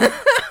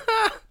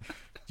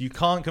 You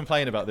can't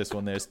complain about this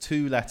one. There's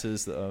 2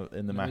 letters that are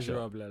in the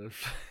mashup.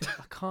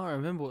 I can't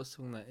remember what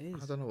song that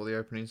is. I don't know what the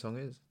opening song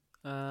is.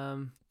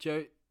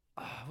 Joe,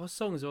 what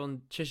songs are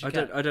on Cheshire I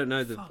Cat? don't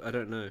know. I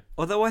don't know.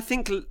 Although I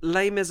think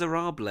Les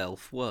Miserables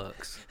Elf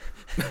works.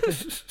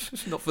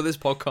 Not for this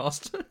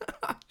podcast.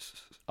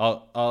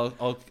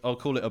 I'll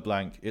call it a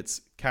blank.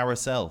 It's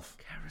Carousel.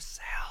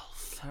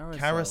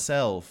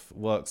 Carousel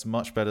works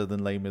much better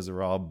than Les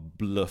Miserables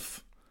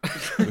Bluff.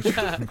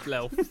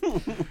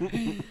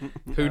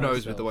 Who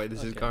knows with the way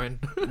this is going?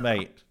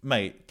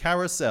 mate,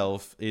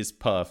 Carousel is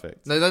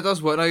perfect. No, that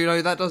does work.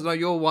 No, that does. No,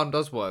 your one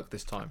does work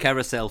this time.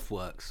 Carousel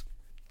works.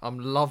 I'm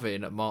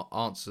loving my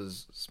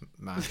answers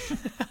smash.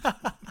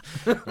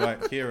 Right,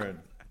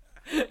 Kieran.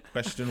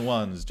 Question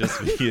 1's just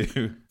for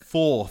you.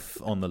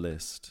 4th on the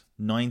list,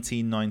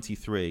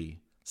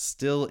 1993,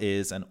 still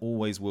is and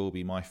always will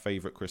be my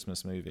favourite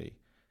Christmas movie,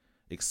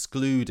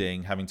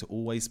 excluding having to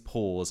always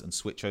pause and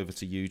switch over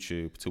to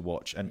YouTube to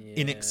watch an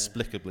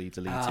inexplicably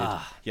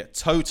deleted yet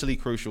totally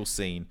crucial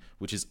scene,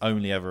 which is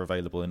only ever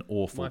available in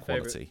awful My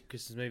quality. favourite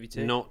Christmas movie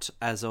too. Not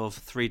as of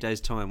 3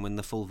 days' time when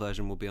the full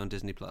version will be on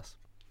Disney+.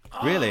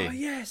 Really? Oh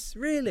yes,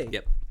 really.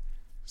 Yep.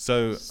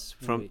 So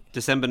From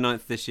December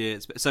 9th this year.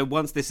 So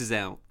once this is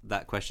out,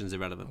 that question's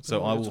irrelevant.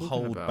 So I what will you're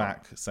hold talking about.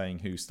 back saying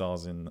who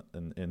stars in that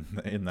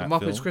Muppets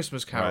film.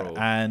 Christmas Carol. Right.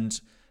 And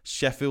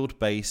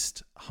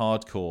Sheffield-based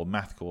hardcore,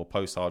 mathcore,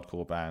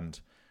 post-hardcore band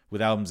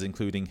with albums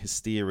including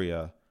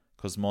Hysteria,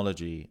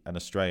 Cosmology, and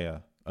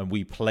Estrella. And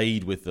we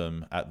played with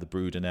them at the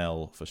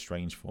Brudenell for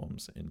Strange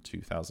Forms in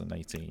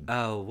 2018.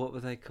 Oh, what were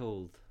they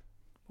called?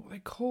 What are they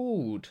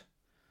called?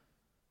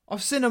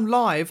 I've seen them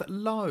live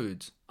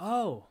loads.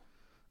 Oh.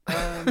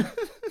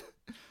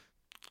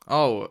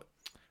 Oh,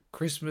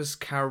 Christmas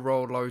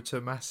Carol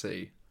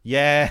Lotomassi.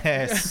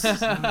 Yes.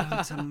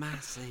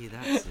 Massey,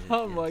 that's it.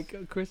 Oh my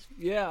god, Chris.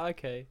 Yeah,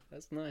 okay,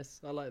 that's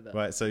nice. I like that.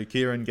 Right, so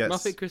Kieran gets...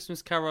 Muppet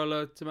Christmas Carol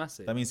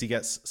Tomasi. That means he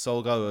gets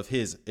sole go of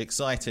his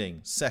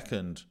exciting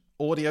second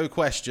audio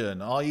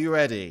question. Are you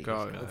ready?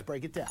 Go. Let's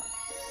break it down.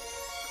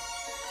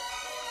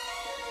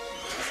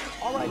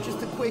 All right,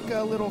 just a quick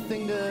little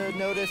thing to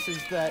notice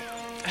is that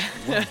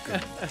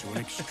Welcome to an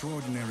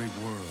extraordinary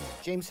world.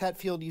 James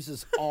Hetfield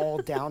uses all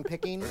down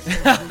picking.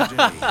 Every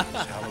day is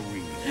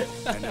Halloween,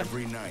 and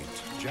every night,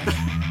 Jack.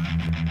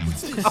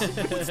 What's this?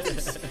 What's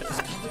this?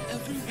 There's color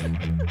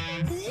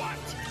everywhere.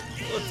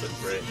 What's a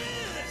brick?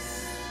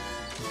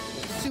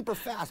 Super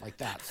fast like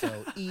that. So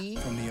E.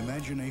 From the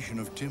imagination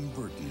of Tim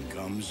Burton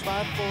comes.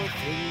 5, 4, 3.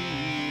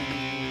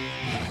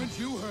 Haven't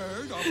you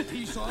heard of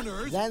peace on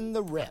earth Then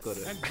the riff.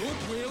 and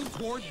goodwill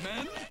toward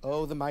men?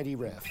 Oh, the mighty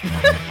riff. What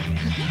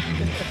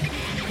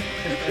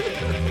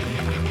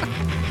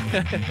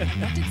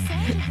did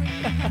Santa bring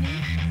you, honey?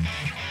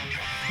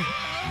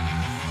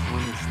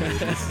 Honestly,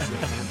 this is an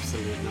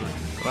absolute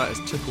nightmare. That is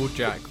Tipple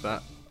Jack,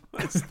 that.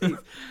 Steve.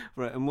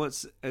 Right,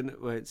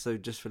 wait, so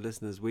just for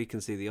listeners, we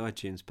can see the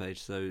iTunes page,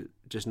 so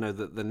just know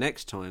that the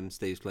next time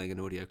Steve's playing an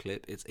audio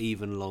clip, it's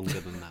even longer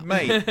than that.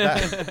 Mate,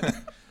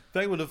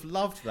 they would have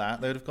loved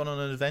that. They would have gone on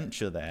an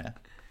adventure there.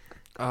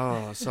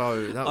 Oh,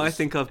 so that was... I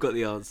think I've got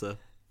the answer.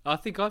 I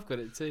think I've got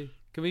it too.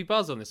 Can we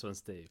buzz on this one,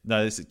 Steve?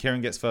 No,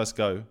 Kieran gets first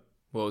go.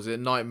 What was it?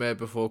 Nightmare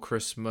Before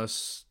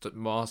Christmas,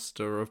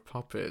 Master of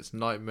Puppets.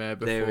 Nightmare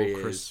There he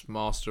Before is.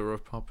 Master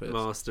of Puppets.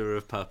 Master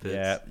of Puppets.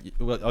 Yeah,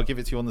 well, I'll give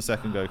it to you on the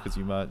second go because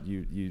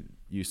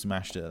you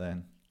smashed it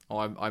then. Oh,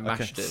 I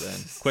mashed it then.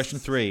 Question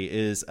 3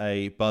 is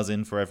a buzz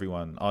in for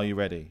everyone. Are you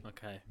ready?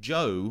 Okay.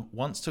 Joe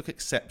once took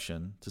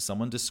exception to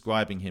someone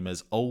describing him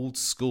as old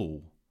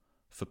school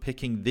for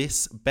picking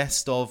this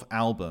best of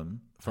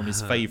album from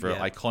his favourite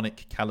yeah.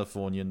 iconic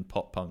Californian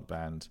pop punk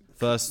band.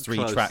 First 3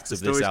 Close. tracks The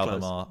of this story's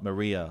album close. are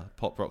Maria,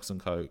 Pop Rocks and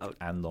Coke,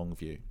 and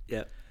Longview.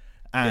 Yep.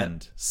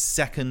 And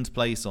second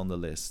place on the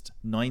list,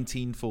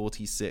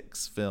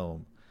 1946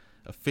 film,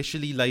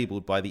 officially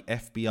labelled by the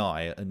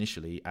FBI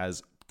initially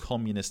as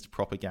communist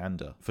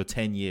propaganda for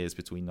 10 years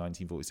between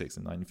 1946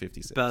 and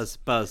 1956.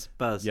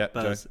 Buzz. Yep,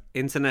 Buzz. Joe.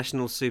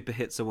 International Super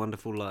Hits A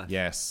Wonderful Life.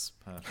 Yes.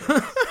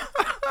 Perfect.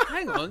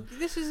 Hang on.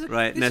 This is a,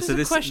 Right, this now, is so a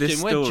this question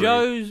where story-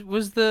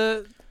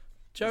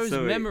 Joe's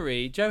Sorry.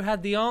 memory. Joe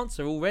had the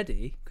answer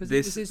already because it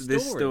was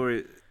his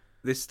story.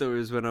 This story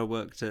was when I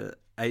worked at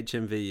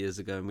HMV years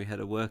ago, and we had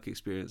a work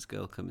experience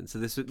girl come in. So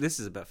this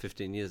is about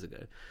 15 years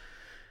ago,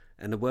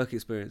 And the work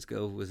experience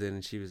girl was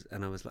in,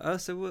 and I was like, oh,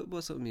 so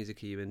what sort of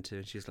music are you into?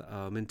 And she's like,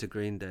 oh, I'm into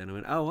Green Day. And I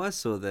went, oh, I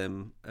saw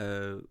them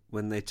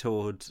when they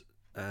toured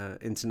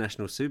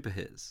International Super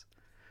Hits.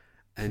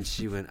 And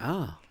she went,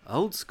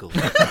 old school.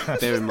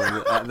 Bear in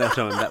mind, at that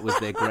time, that was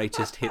their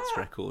greatest hits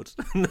record.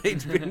 And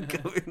they'd been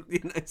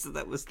going, so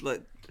that was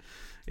like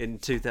in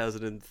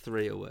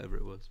 2003 or whatever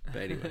it was.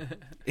 But anyway,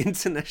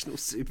 International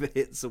Super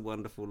Hits, A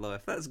Wonderful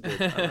Life. That's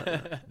good. I like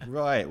that.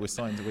 Right,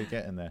 we're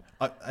getting there.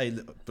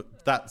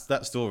 But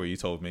that story you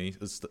told me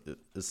is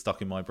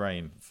stuck in my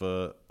brain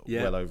for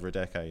well over a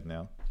decade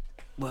now.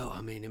 Well,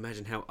 I mean,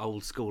 imagine how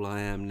old school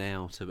I am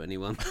now to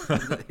anyone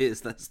that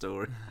hears that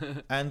story.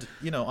 And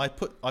I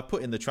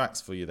put in the tracks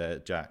for you there,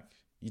 Jack.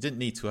 You didn't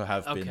need to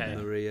have been there.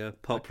 Maria,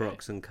 Pop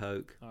Rocks and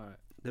Coke. All right.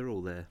 They're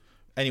all there.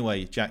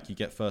 Anyway, Jack, you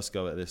get first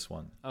go at this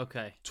one.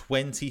 Okay.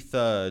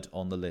 23rd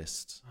on the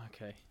list.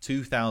 Okay.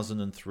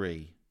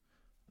 2003.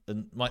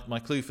 And my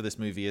clue for this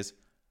movie is,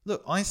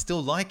 look, I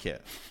still like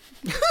it.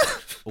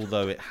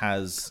 Although it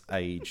has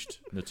aged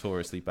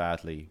notoriously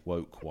badly,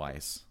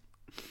 woke-wise.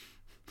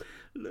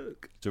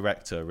 Look.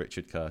 Director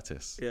Richard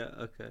Curtis. Yeah,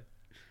 okay.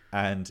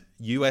 And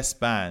US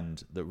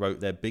band that wrote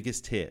their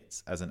biggest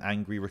hits as an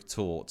angry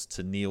retort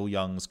to Neil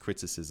Young's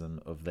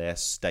criticism of their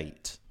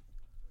state.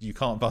 You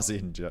can't buzz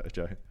in, Joe.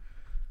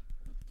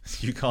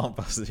 You can't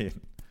buzz in.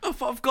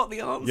 I've got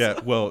the answer. Yeah,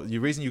 well, the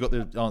reason you got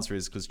the answer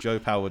is because Joe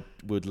Powell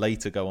would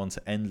later go on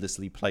to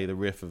endlessly play the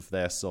riff of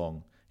their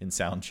song in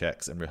sound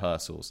checks and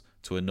rehearsals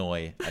to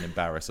annoy and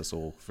embarrass us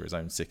all for his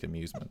own sick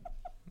amusement.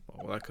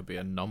 Well, that could be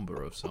a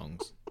number of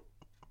songs.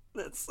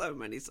 That's so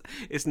many.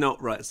 It's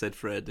not Right Said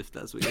Fred, if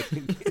that's what you're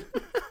thinking.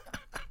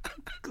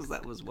 Because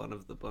that was one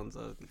of the ones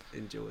I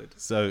enjoyed.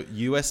 So,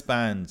 US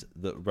band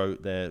that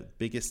wrote their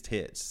biggest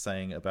hits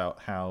saying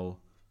about how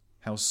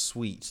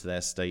sweet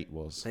their state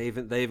was.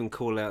 They even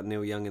call out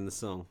Neil Young in the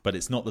song. But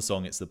it's not the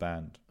song, it's the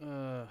band.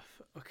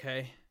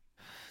 Okay.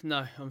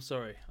 No, I'm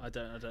sorry. I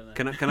don't know.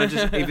 Can I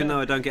just, even though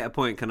I don't get a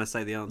point, can I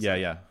say the answer?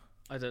 Yeah.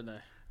 I don't know.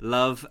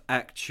 Love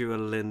Actual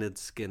Lynyrd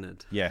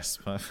Skynyrd. Yes,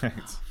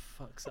 perfect.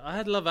 Fuck. So I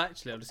had Love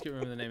Actually. I just can't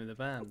remember the name of the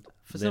band.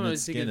 For some reason, I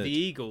was thinking of Skynyrd. the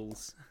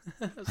Eagles.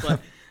 It's like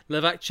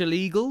Love Actual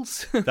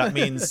Eagles. That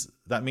means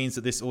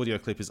that this audio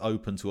clip is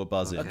open to a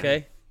buzz in.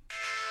 Okay.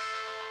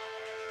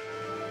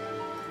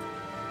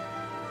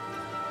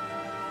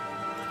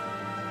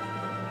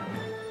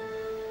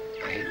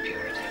 I hate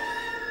purity.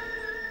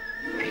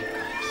 I hate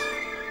grace.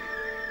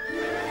 I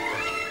don't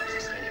recognize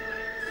this anyway.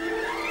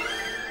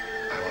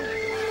 I want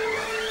everyone to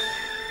love.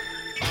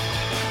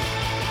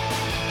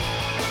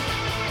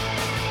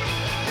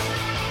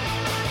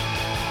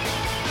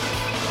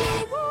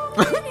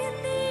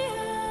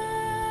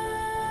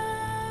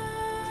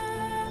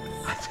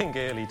 I think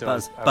it really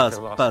does.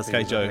 Buzz.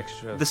 Okay, Joe.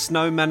 The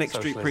Snow Manic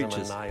Street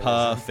Preachers.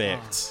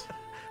 Perfect.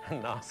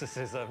 And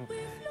narcissism.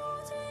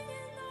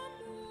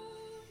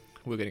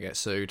 We're going to get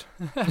sued.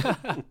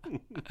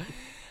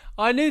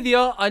 I knew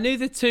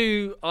the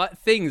two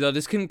things. I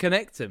just couldn't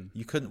connect them.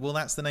 You couldn't. Well,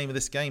 that's the name of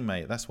this game,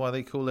 mate. That's why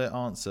they call it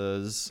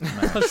Answers.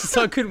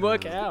 So I couldn't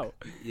work it out.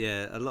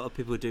 Yeah, a lot of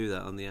people do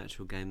that on the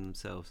actual game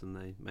themselves, and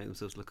they make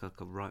themselves look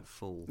like a right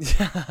fool.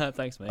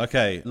 Thanks, mate.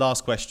 Okay,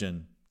 last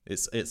question.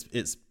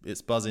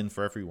 It's buzzing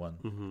for everyone.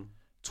 Mm-hmm.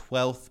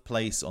 12th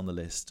place on the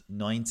list,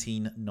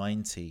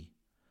 1990.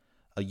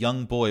 A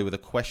young boy with a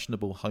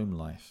questionable home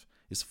life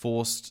is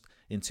forced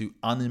into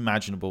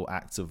unimaginable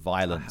acts of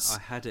violence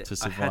I had it. to I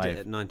survive. had it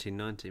at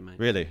 1990, mate.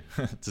 Really?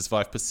 To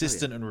survive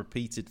persistent and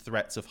repeated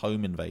threats of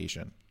home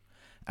invasion.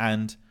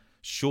 And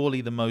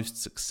surely the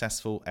most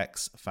successful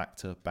X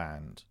Factor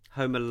band.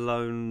 Home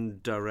Alone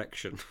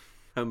Direction.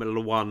 Home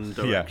Alone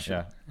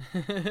Direction.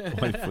 Yeah.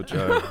 Wait for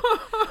Joe.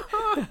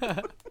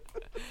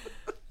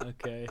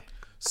 Okay.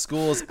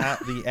 Scores at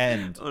the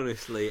end.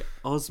 Honestly,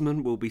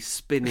 Osman will be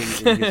spinning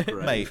in his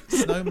grave. Mate,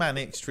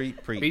 Snowmanic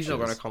Street Preachers. He's not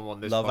going to come on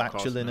this Love podcast,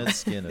 Actual man. Lynyrd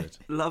Skynyrd.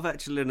 Love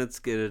Actual Lynyrd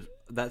Skynyrd.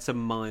 That's a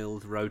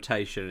mild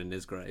rotation in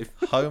his grave.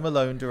 Home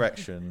Alone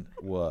Direction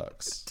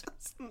works.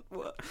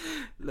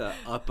 Look,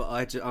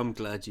 I'm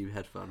glad you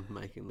had fun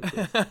making the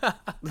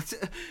quiz.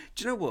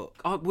 Do you know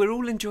what? We're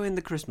all enjoying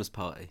the Christmas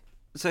party.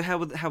 So how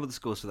were the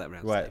scores for that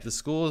round? Right, Steve? the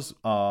scores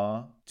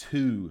are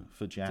 2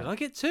 for Jack. Did I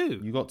get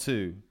 2? You got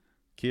 2.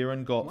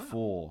 Kieran got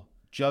 4.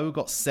 Joe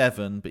got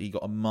 7, but he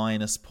got a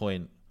minus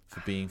point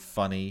for being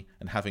funny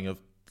and having a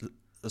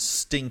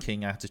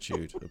stinking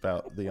attitude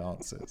about the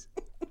answers.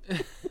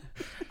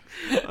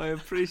 I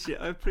appreciate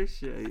that.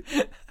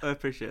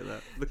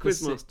 The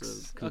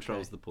Quizmaster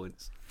controls the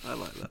points. I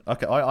like that.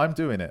 Okay, I'm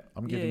doing it.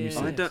 I'm giving you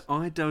 6.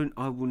 I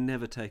will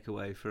never take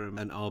away from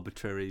an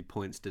arbitrary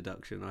points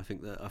deduction. I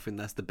think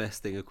that's the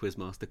best thing a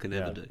Quizmaster can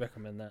ever do.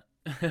 Recommend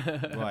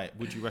that. Right,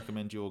 would you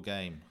recommend your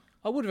game?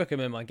 I would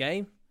recommend my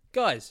game.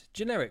 Guys,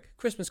 generic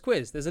Christmas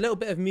quiz. There's a little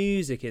bit of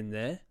music in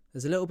there.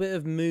 There's a little bit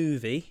of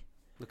movie.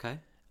 Okay.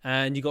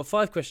 And you got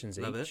 5 questions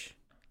Love each. it.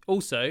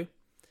 Also,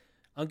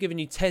 I'm giving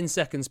you 10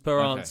 seconds per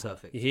answer.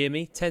 Perfect. You hear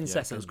me? 10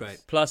 seconds. sounds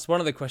great. Plus,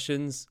 one of the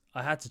questions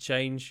I had to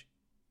change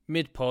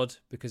mid-pod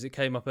because it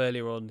came up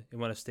earlier on in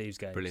one of Steve's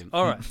games. Brilliant.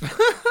 All right.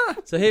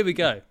 So here we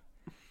go.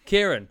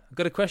 Kieran, I've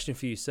got a question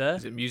for you, sir.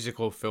 Is it music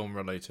or film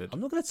related? I'm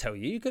not going to tell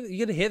you. You're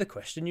going to hear the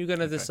question. You're going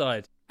to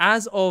decide.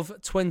 As of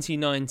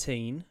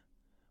 2019,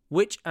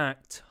 which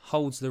act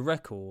holds the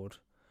record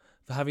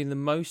for having the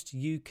most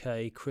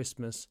UK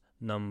Christmas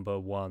number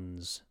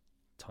ones?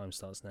 Time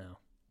starts now.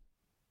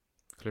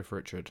 Cliff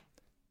Richard.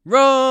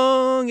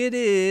 Wrong! It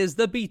is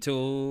the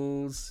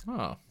Beatles.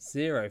 Oh.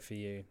 0 for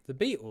you. The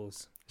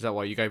Beatles. Is that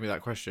why you gave me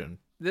that question?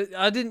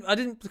 I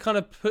didn't kind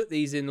of put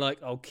these in like,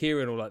 oh,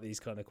 Kieran will like these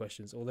kind of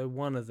questions, although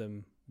one of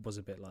them was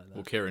a bit like that.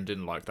 Well, Kieran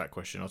didn't like that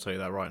question, I'll tell you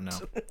that right now.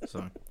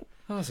 So,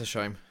 that's a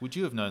shame. Would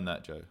you have known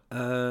that,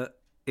 Joe?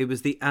 It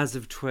was the as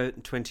of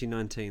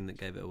 2019 that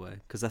gave it away.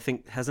 Because I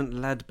think, hasn't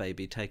Lad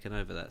Baby taken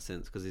over that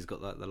since? Because he's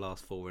got like the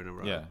last 4 in a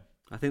row. Yeah.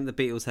 I think the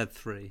Beatles had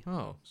 3.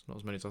 Oh, it's not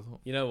as many as I thought.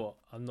 You know what?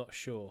 I'm not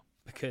sure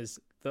because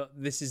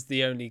this is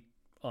the only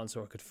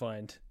answer I could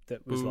find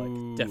that was like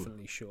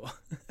definitely sure.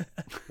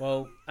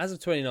 Well, as of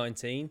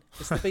 2019,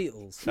 it's the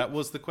Beatles. That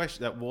was the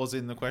question. That was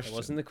in the question. That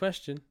wasn't the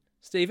question.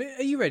 Steve,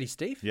 are you ready,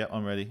 Steve? Yeah,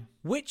 I'm ready.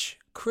 Which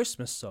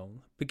Christmas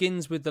song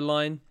begins with the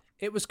line,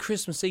 "It was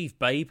Christmas Eve,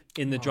 babe,"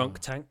 in the drunk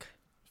tank?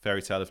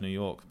 Fairy Tale of New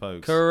York,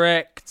 Pogues.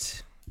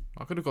 Correct.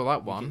 I could have got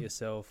that You one. Get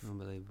yourself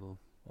Unbelievable.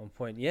 on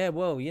point. Yeah,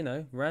 well, you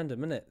know,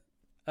 random, innit?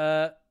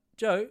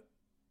 Joe,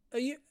 are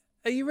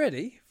you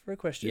ready for a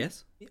question?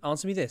 Yes.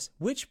 Answer me this.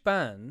 Which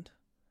band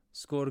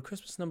scored a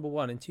Christmas number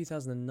 1 in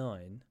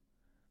 2009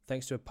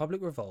 thanks to a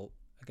public revolt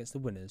against the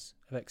winners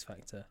of X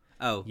Factor?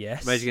 Oh,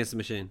 yes. Rage Against the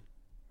Machine.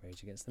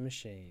 Rage Against the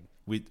Machine.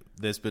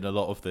 There's been a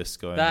lot of this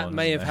going on. That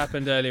may have hasn't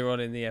there? happened earlier on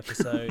in the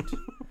episode.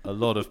 A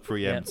lot of Yeah,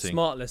 preempting.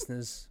 smart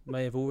listeners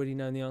may have already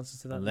known the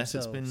answers to that Unless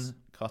it's themselves.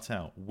 been cut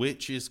out,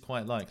 which is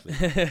quite likely.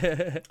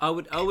 I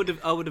would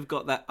have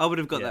got that. I would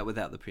have got that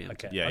without the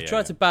preempt. Okay, Yeah, I've yeah, tried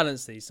yeah. to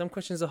balance these. Some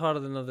questions are harder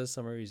than others,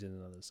 some are easier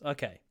than others.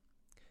 Okay.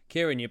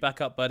 Kieran, you're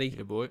back up, buddy.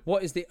 Yeah, boy.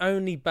 What is the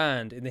only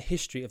band in the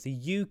history of the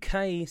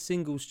UK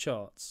singles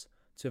charts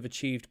to have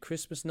achieved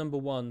Christmas number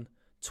 1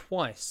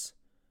 twice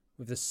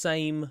with the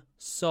same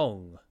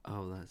song?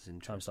 Oh, that's interesting.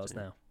 Time starts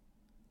now.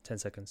 10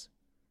 seconds.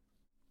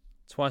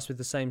 Twice with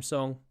the same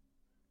song.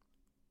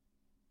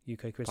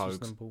 UK Christmas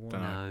Pogues. number 1.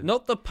 No.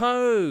 Not the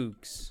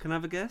Pogues. Can I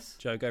have a guess?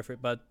 Joe, go for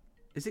it, bud.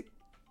 Is it?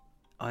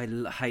 I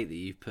hate that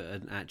you've put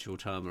an actual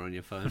timer on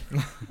your phone.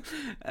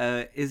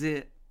 Is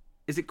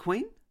it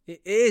Queen?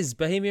 It is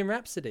Bohemian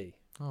Rhapsody.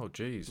 Oh,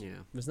 jeez. Yeah.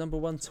 It was number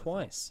 1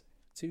 twice.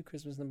 2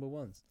 Christmas number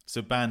 1s.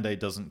 So Band-Aid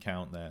doesn't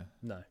count there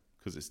No.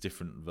 because it's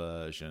different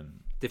version.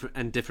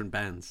 Different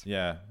bands.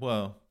 Yeah,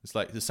 well, it's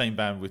like the same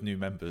band with new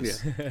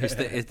members. Yeah.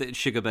 it's the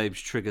Sugar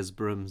Babes Triggers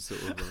Brooms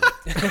sort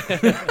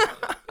of.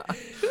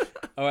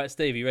 All right,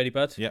 Steve, you ready,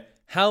 bud? Yep.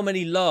 How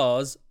many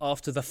Lars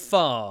after the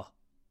Far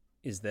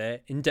is there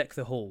in Deck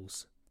the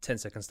Halls? 10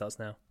 seconds starts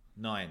now.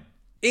 9.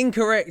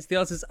 Incorrect. The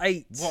answer's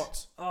 8.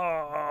 What?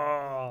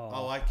 Oh.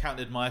 Oh, I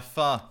counted my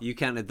fa. You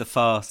counted the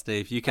far,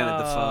 Steve. You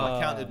counted the far.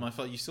 I counted my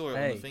fa. You saw it on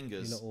Hey, the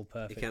fingers. you're not all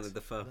perfect. You counted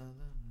the far.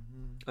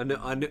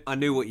 I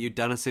knew what you'd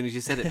done as soon as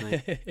you said it,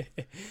 mate.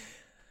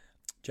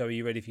 Joe, are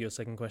you ready for your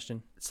second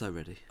question? So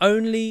ready.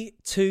 Only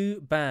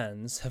 2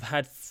 bands have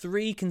had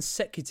 3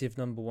 consecutive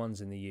number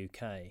 1s in the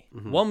UK.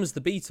 Mm-hmm. One was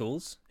the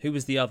Beatles. Who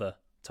was the other?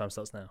 Time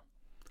starts now.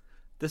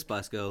 The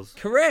Spice Girls.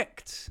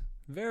 Correct.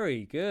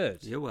 Very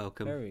good. You're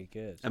welcome. Very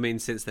good. I mean,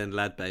 since then,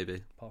 Lad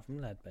Baby. Apart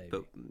from Lad Baby.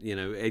 But you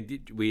know,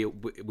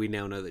 we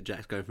now know that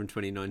Jack's going from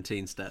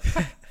 2019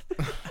 stats.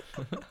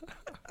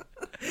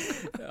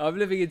 I'm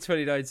living in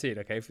 2019,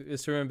 okay?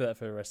 Just remember that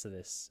for the rest of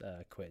this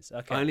quiz.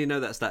 Okay. I only know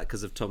that stat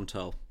because of Tom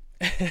Toll.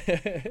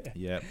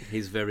 Yeah,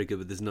 He's very good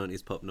with his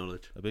 90s pop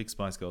knowledge. a big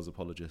Spice Girls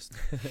apologist.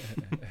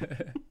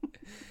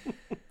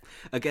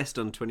 A guest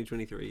on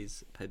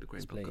 2023's Paper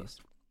Crane Yes, podcast. please.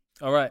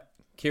 All right,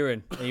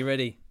 Kieran, are you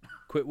ready?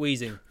 Quit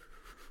wheezing.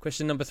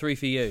 Question number 3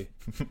 for you.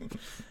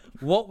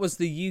 What was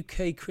the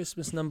UK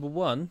Christmas number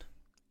 1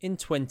 in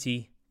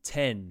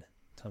 2010?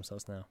 Time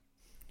starts now.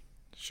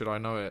 Should I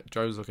know it?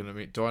 Joe's looking at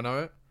me. Do I know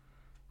it?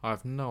 I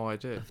have no I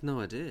idea. have no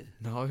idea.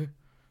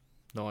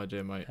 No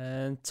idea, mate.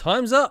 And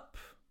time's up.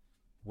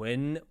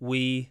 When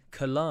We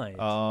Collide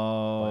by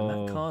Oh,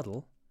 Matt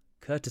Cardle,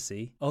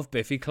 courtesy of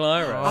Biffy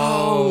Clyro.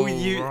 Oh,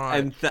 right.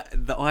 and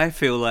that I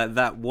feel like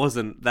that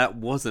wasn't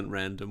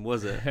random,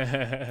 was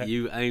it?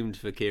 You aimed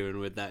for Kieran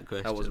with that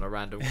question. That wasn't a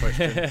random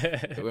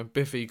question. When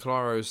Biffy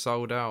Clyro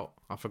sold out,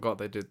 I forgot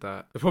they did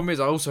that. The problem is,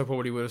 I also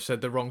probably would have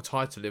said the wrong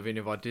title even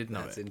if I did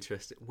know That's it.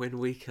 interesting. When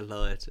We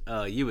Collide.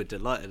 Oh, you were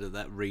delighted at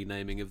that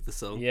renaming of the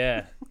song.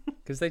 Yeah,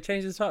 because they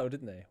changed the title,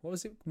 didn't they? What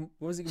was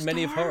it?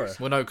 Many of Horror.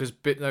 Well, no, because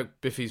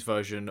Biffy's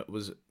version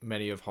was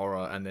Many of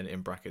Horror, and then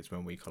in brackets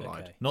When We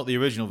Collide. Okay. not the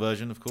original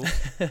version, of course.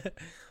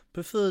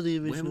 Prefer the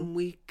original. When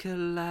we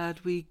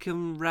collide, we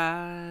can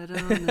ride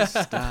on the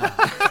star.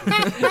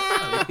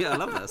 Yeah, I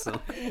love that song.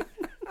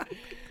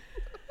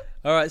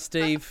 All right,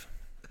 Steve.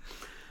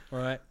 All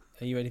right,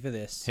 are you ready for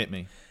this? Hit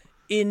me.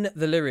 In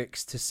the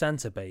lyrics to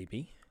Santa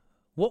Baby,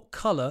 what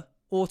colour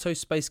auto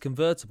space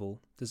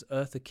convertible does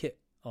Eartha Kitt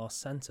ask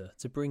Santa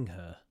to bring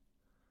her?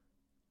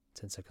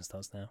 10 seconds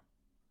starts now.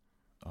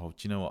 Oh, do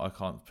you know what? I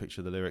can't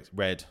picture the lyrics.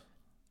 Red.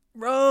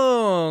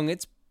 Wrong.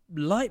 It's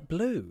light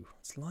blue.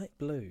 It's light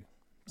blue.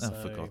 Oh,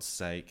 So- for God's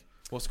sake.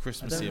 What's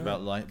Christmassy know.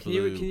 about light Can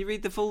blue? you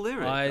read the full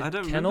lyric? I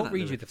don't remember cannot that read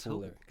you lyric the at full all.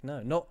 lyric.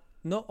 No,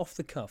 not off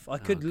the cuff. I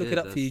could look good,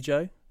 it up for you,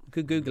 Joe. I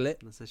could Google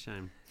it. That's a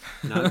shame.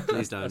 No,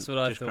 please don't. That's what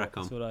I Just thought. crack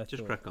on. That's what I Just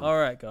thought. crack on. All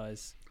right,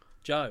 guys.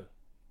 Joe,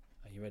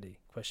 are you ready?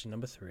 Question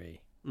number 3.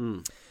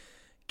 Mm.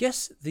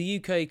 Guess the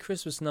UK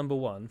Christmas number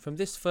 1 from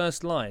this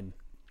first line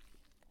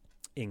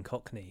in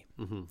Cockney.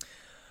 Mm-hmm.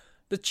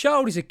 The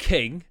child is a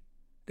king.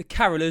 The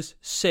carolers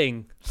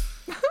sing.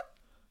 What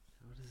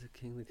is a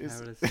king the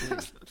carolers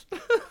sing?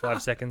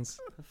 5 seconds.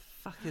 The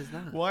fuck is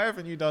that? Why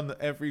haven't you done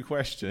every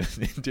question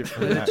in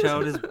different When a accents?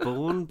 child is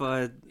born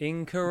by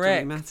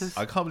Incorrect. Johnny Mathis?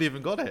 I can't believe you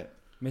haven't got it.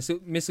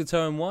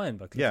 Mistletoe and Wine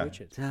by Cliff Yeah.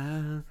 Richard.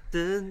 Dun,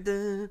 dun,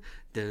 dun,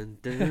 dun,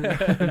 dun,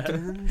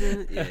 dun,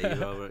 dun. Yeah,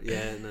 you are right.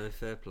 Yeah, no,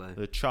 fair play.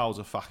 The child's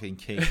a fucking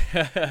king.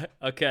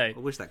 Okay. I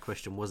wish that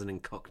question wasn't in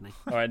Cockney.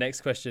 All right,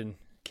 next question.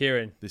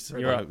 Kieran, I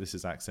you're up. hope this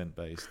is accent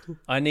based.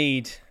 I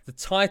need the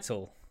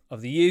title of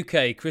the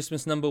UK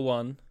Christmas number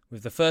 1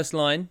 with the first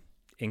line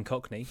in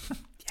Cockney.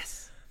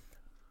 Yes.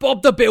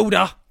 Bob the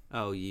Builder.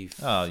 Oh, you.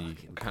 Oh, you.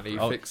 Can you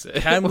Oh, fix it?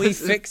 Can we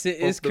What's fix it?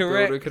 Bob Is the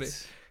Builder, correct. can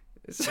it-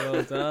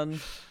 Well done.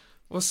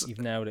 What's You've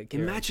nailed it,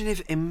 Kieran.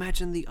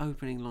 Imagine the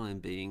opening line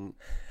being.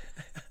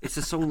 It's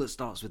a song that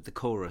starts with the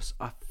chorus.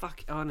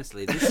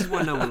 Honestly, this is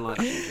why no one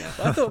likes you, Jeff.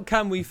 I thought,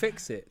 can we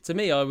fix it? To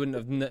me, I wouldn't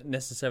have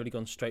necessarily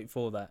gone straight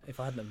for that if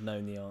I hadn't have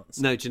known the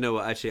answer. No, do you know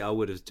what? Actually, I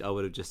would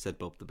have just said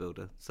Bob the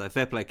Builder. So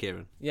fair play,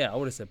 Kieran. Yeah, I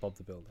would have said Bob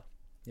the Builder.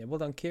 Yeah, well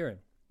done, Kieran.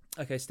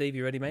 Okay, Steve,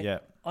 you ready, mate? Yeah.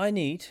 I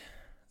need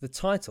the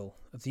title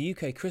of the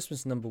UK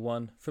Christmas number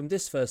 1 from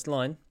this first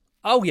line.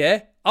 Oh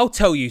yeah, I'll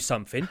tell you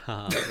something.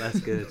 Ah, that's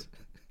good.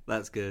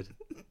 That's good.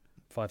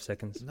 5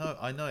 seconds. No,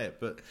 I know it,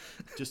 but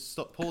just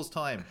stop. Pause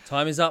time.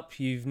 Time is up.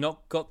 You've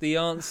not got the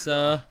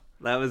answer.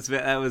 That was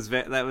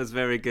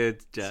very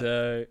good, Jack.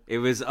 So It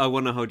was I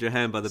Want to Hold Your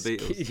Hand by the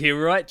Beatles.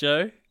 you're right,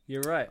 Joe.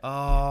 You're right.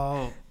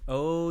 Oh,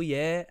 Oh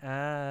yeah,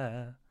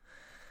 I'll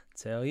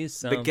tell you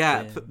something.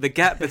 The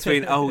gap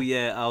between oh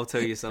yeah, I'll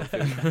tell you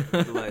something.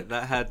 Like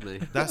that had me.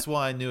 that's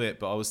why I knew it,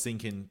 but I was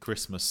thinking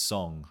Christmas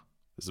song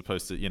as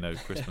opposed to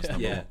Christmas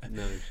number Yeah, one.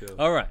 no, sure.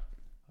 All right,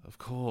 Of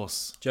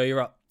course. Joe,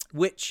 you're up.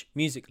 Which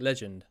music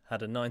legend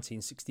had a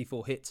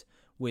 1964 hit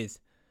with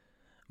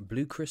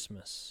Blue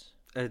Christmas?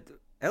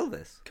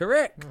 Elvis.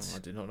 Correct. Oh, I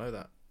did not know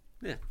that.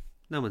 Yeah,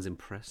 no one's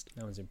impressed.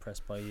 No one's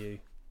impressed by you.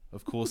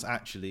 Of course,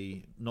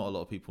 actually, not a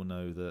lot of people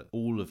know that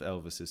all of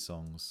Elvis's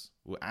songs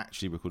were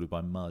actually recorded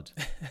by Mud.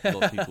 A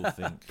lot of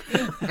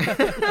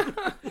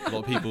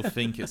people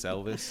think it's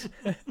Elvis.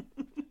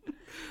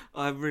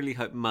 I really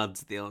hope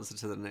Mud's the answer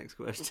to the next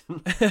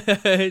question.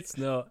 It's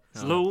not.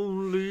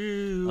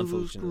 Slowly,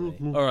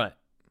 Unfortunately. All right.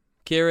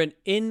 Kieran,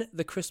 in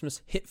the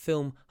Christmas hit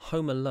film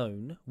Home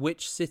Alone,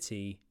 which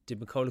city did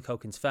Macaulay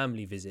Culkin's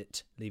family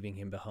visit, leaving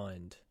him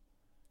behind?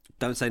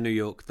 Don't say New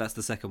York. That's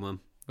the second one.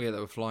 Well, yeah, they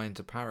were flying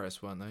to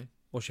Paris, weren't they?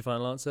 What's your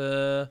final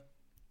answer?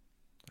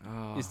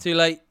 Oh. It's too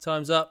late.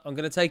 Time's up. I'm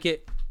going to take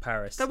it.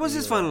 Paris. That was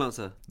his final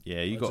answer.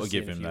 Yeah, you I was got to just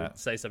give seeing him if you that. would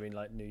say something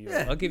like New York.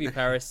 Yeah. I'll give you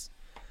Paris.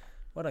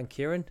 Well done,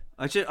 Kieran.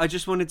 I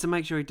just wanted to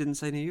make sure he didn't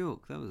say New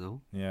York. That was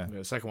all. Yeah. Yeah,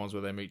 the second one's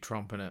where they meet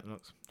Trump in it.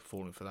 Looks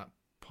falling for that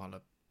pile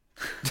of.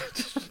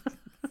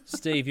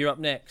 Steve, you're up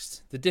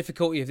next. The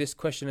difficulty of this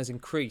question has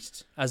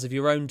increased as of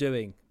your own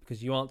doing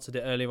because you answered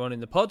it earlier on in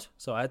the pod,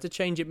 so I had to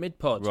change it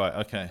mid-pod. Right,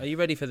 okay. Are you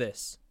ready for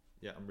this?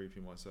 Yeah, I'm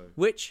reaping myself.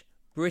 Which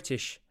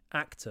British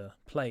actor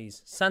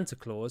plays Santa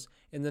Claus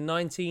in the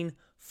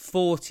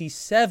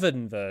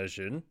 1947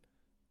 version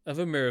of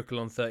A Miracle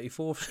on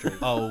 34th Street?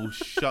 Oh,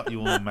 shut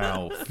your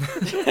mouth.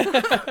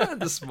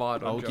 The smile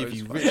on I'll give Joe's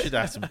you face. Richard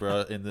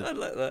Attenborough in the... I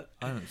like that.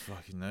 I don't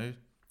fucking know.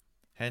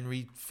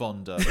 Henry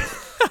Fonda.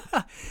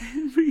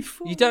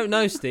 You don't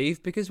know,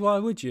 Steve, because why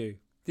would you?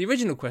 The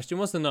original question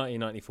was the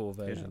 1994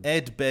 version.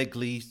 Ed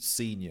Begley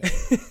Sr.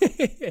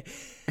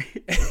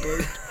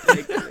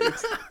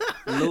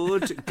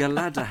 Lord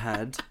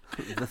Galahad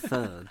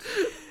III.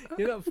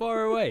 You're not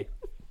far away.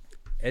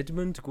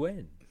 Edmund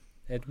Gwenn.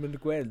 Edmund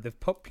Gwenn, the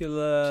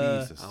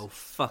popular... Jesus. Oh,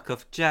 fuck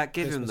off. Jack,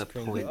 give him Christmas the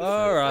Kringle. point.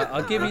 All right,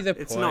 I'll give you the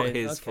point. It's not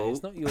his Okay, fault.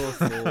 It's not your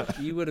fault.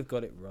 You would have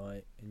got it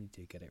right, and you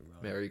did get it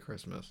right. Merry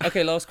Christmas.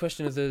 Okay, last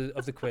question of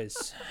the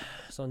quiz.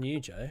 It's on you,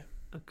 Joe.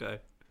 Okay.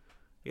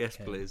 Yes,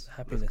 Okay, please. the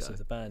happiness Let's go. of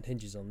the band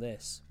hinges on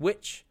this.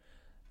 Which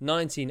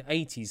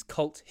 1980s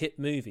cult hit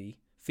movie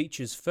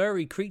features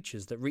furry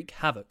creatures that wreak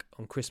havoc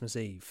on Christmas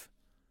Eve?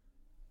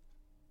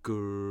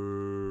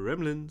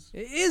 Gremlins.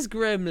 It is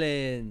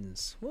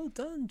Gremlins. Well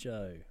done,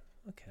 Joe.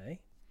 Okay.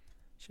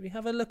 Should we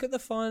have a look at the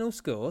final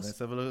scores? Let's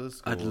have a look at the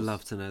scores. I'd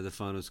love to know the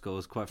final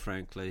scores, quite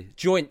frankly.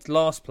 Joint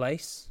last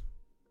place.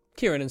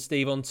 Kieran and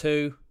Steve on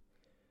 2,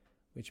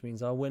 which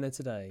means our winner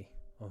today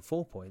on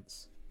 4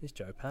 points is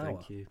Joe Power.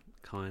 Thank you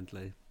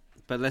kindly.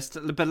 But let's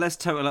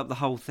total up the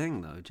whole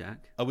thing though,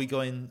 Jack. Are we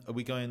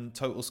going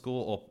total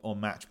score or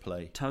match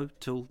play?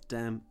 Total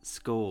damn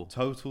score.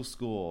 Total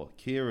score.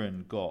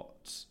 Kieran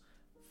got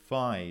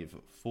 5,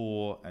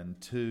 4, and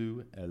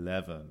 2,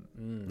 11.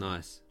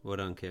 Nice. Well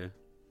done, Kieran.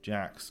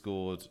 Jack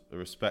scored a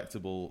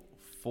respectable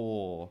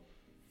 4,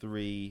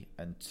 3,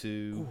 and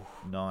 2,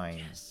 9.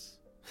 Yes.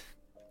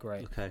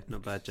 Great. Okay,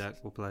 not bad, Jack.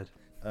 Well played.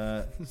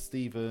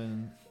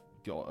 Stephen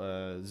got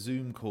a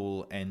Zoom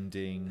call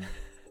ending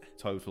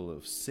total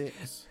of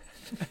 6.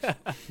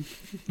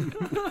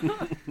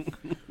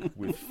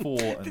 With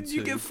 4 and 2. Did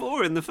you get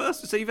 4 in the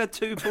first? So you've had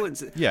 2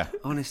 points. Yeah.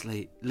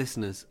 Honestly,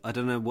 listeners, I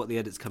don't know what the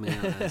edit's coming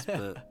out as,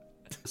 but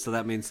so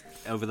that means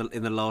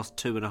in the last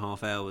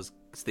 2.5 hours,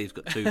 Steve's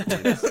got 2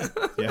 points.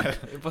 Yeah.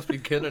 It must be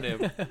killing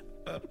him.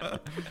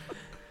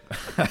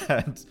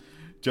 And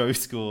Joe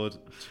scored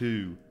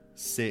 2,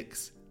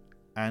 6,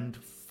 and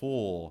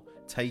 4,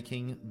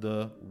 taking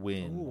the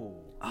win.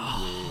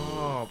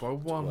 Oh, by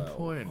 1 12.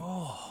 point.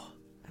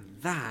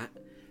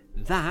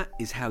 That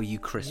is how you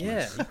Christmas.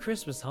 Yeah, you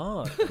Christmas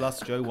hard.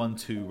 Plus, Joe won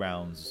 2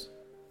 rounds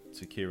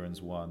to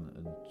Kieran's 1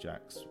 and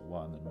Jack's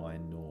 1 and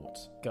mine 0.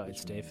 Got it,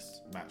 which Steve.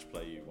 means Match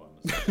play you won.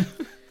 So.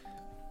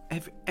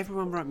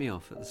 Everyone wrote me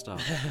off at the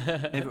start.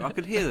 I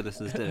could hear the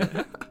listeners do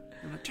it.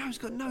 I'm like, Joe's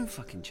got no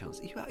fucking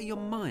chance. Are you out of your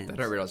mind? They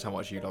don't realise how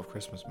much you love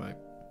Christmas, mate.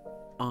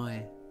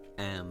 I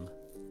am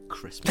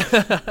Christmas.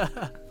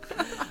 I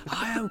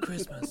am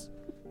Christmas.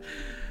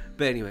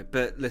 But anyway,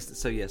 listen.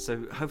 So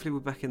hopefully we will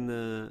be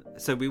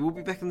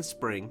back in the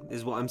spring,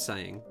 is what I'm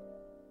saying.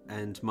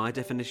 And my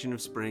definition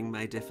of spring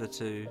may differ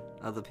to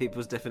other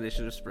people's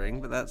definition of spring,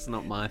 but that's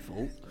not my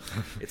fault.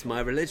 It's my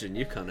religion.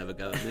 You can't have a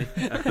go at me.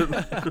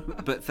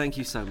 But thank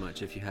you so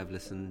much if you have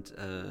listened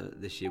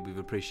this year. We've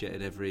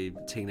appreciated every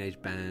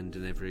teenage band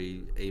and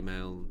every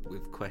email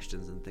with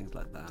questions and things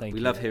like that. Thank we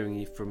you. love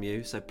hearing from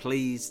you. So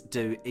please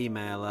do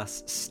email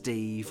us.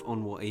 Steve,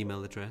 on what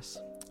email address?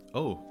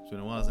 Oh, it's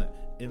been a while, hasn't it?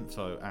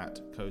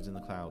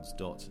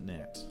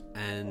 info@codesintheclouds.net.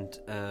 And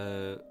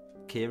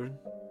Kieran,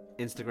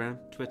 Instagram,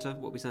 Twitter,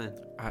 what are we saying?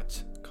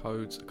 At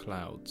Codes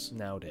Clouds.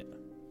 Nailed it.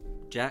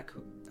 Jack,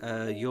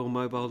 your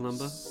mobile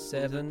number?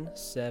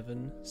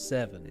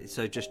 777.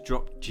 So just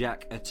drop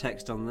Jack a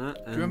text on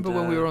that. Do you remember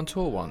when we were on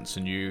tour once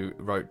and you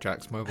wrote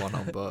Jack's mobile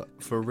number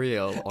for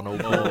real on a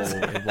wall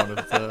in one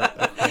of the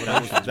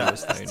accommodations we were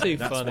staying in?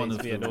 That's funny one to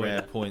of be the annoying.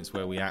 rare points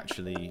where we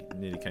actually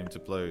nearly came to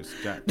blows.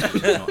 Jack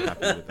was not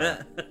happy with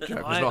that.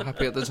 Jack was not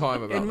happy at the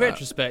time about In that.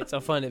 retrospect, I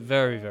find it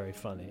very, very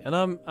funny, and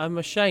I'm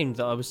ashamed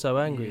that I was so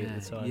angry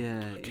at the time.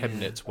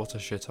 Chemnitz, what a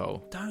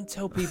shithole. Don't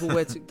tell people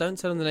where to. Don't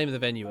tell them the name of the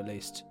venue at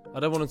least. I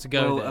don't want them to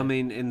go there. I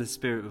mean, in the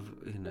spirit of,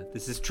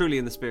 this is truly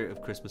in the spirit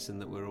of Christmas in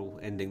that we're all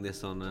ending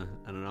this on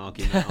an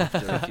argument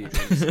after a few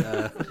drinks.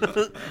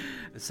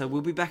 So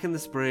we'll be back in the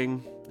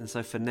spring, and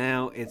so for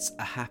now, it's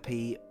a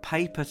happy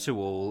paper to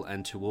all,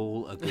 and to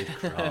all a good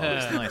cry. Oh,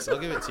 it's nice. I'll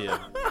give it to you.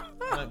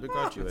 I don't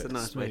begrudge you It's it. a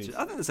nice way to.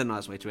 I think that's a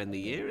nice way to end the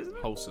year, isn't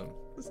it? Wholesome.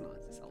 It's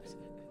nice. It's wholesome.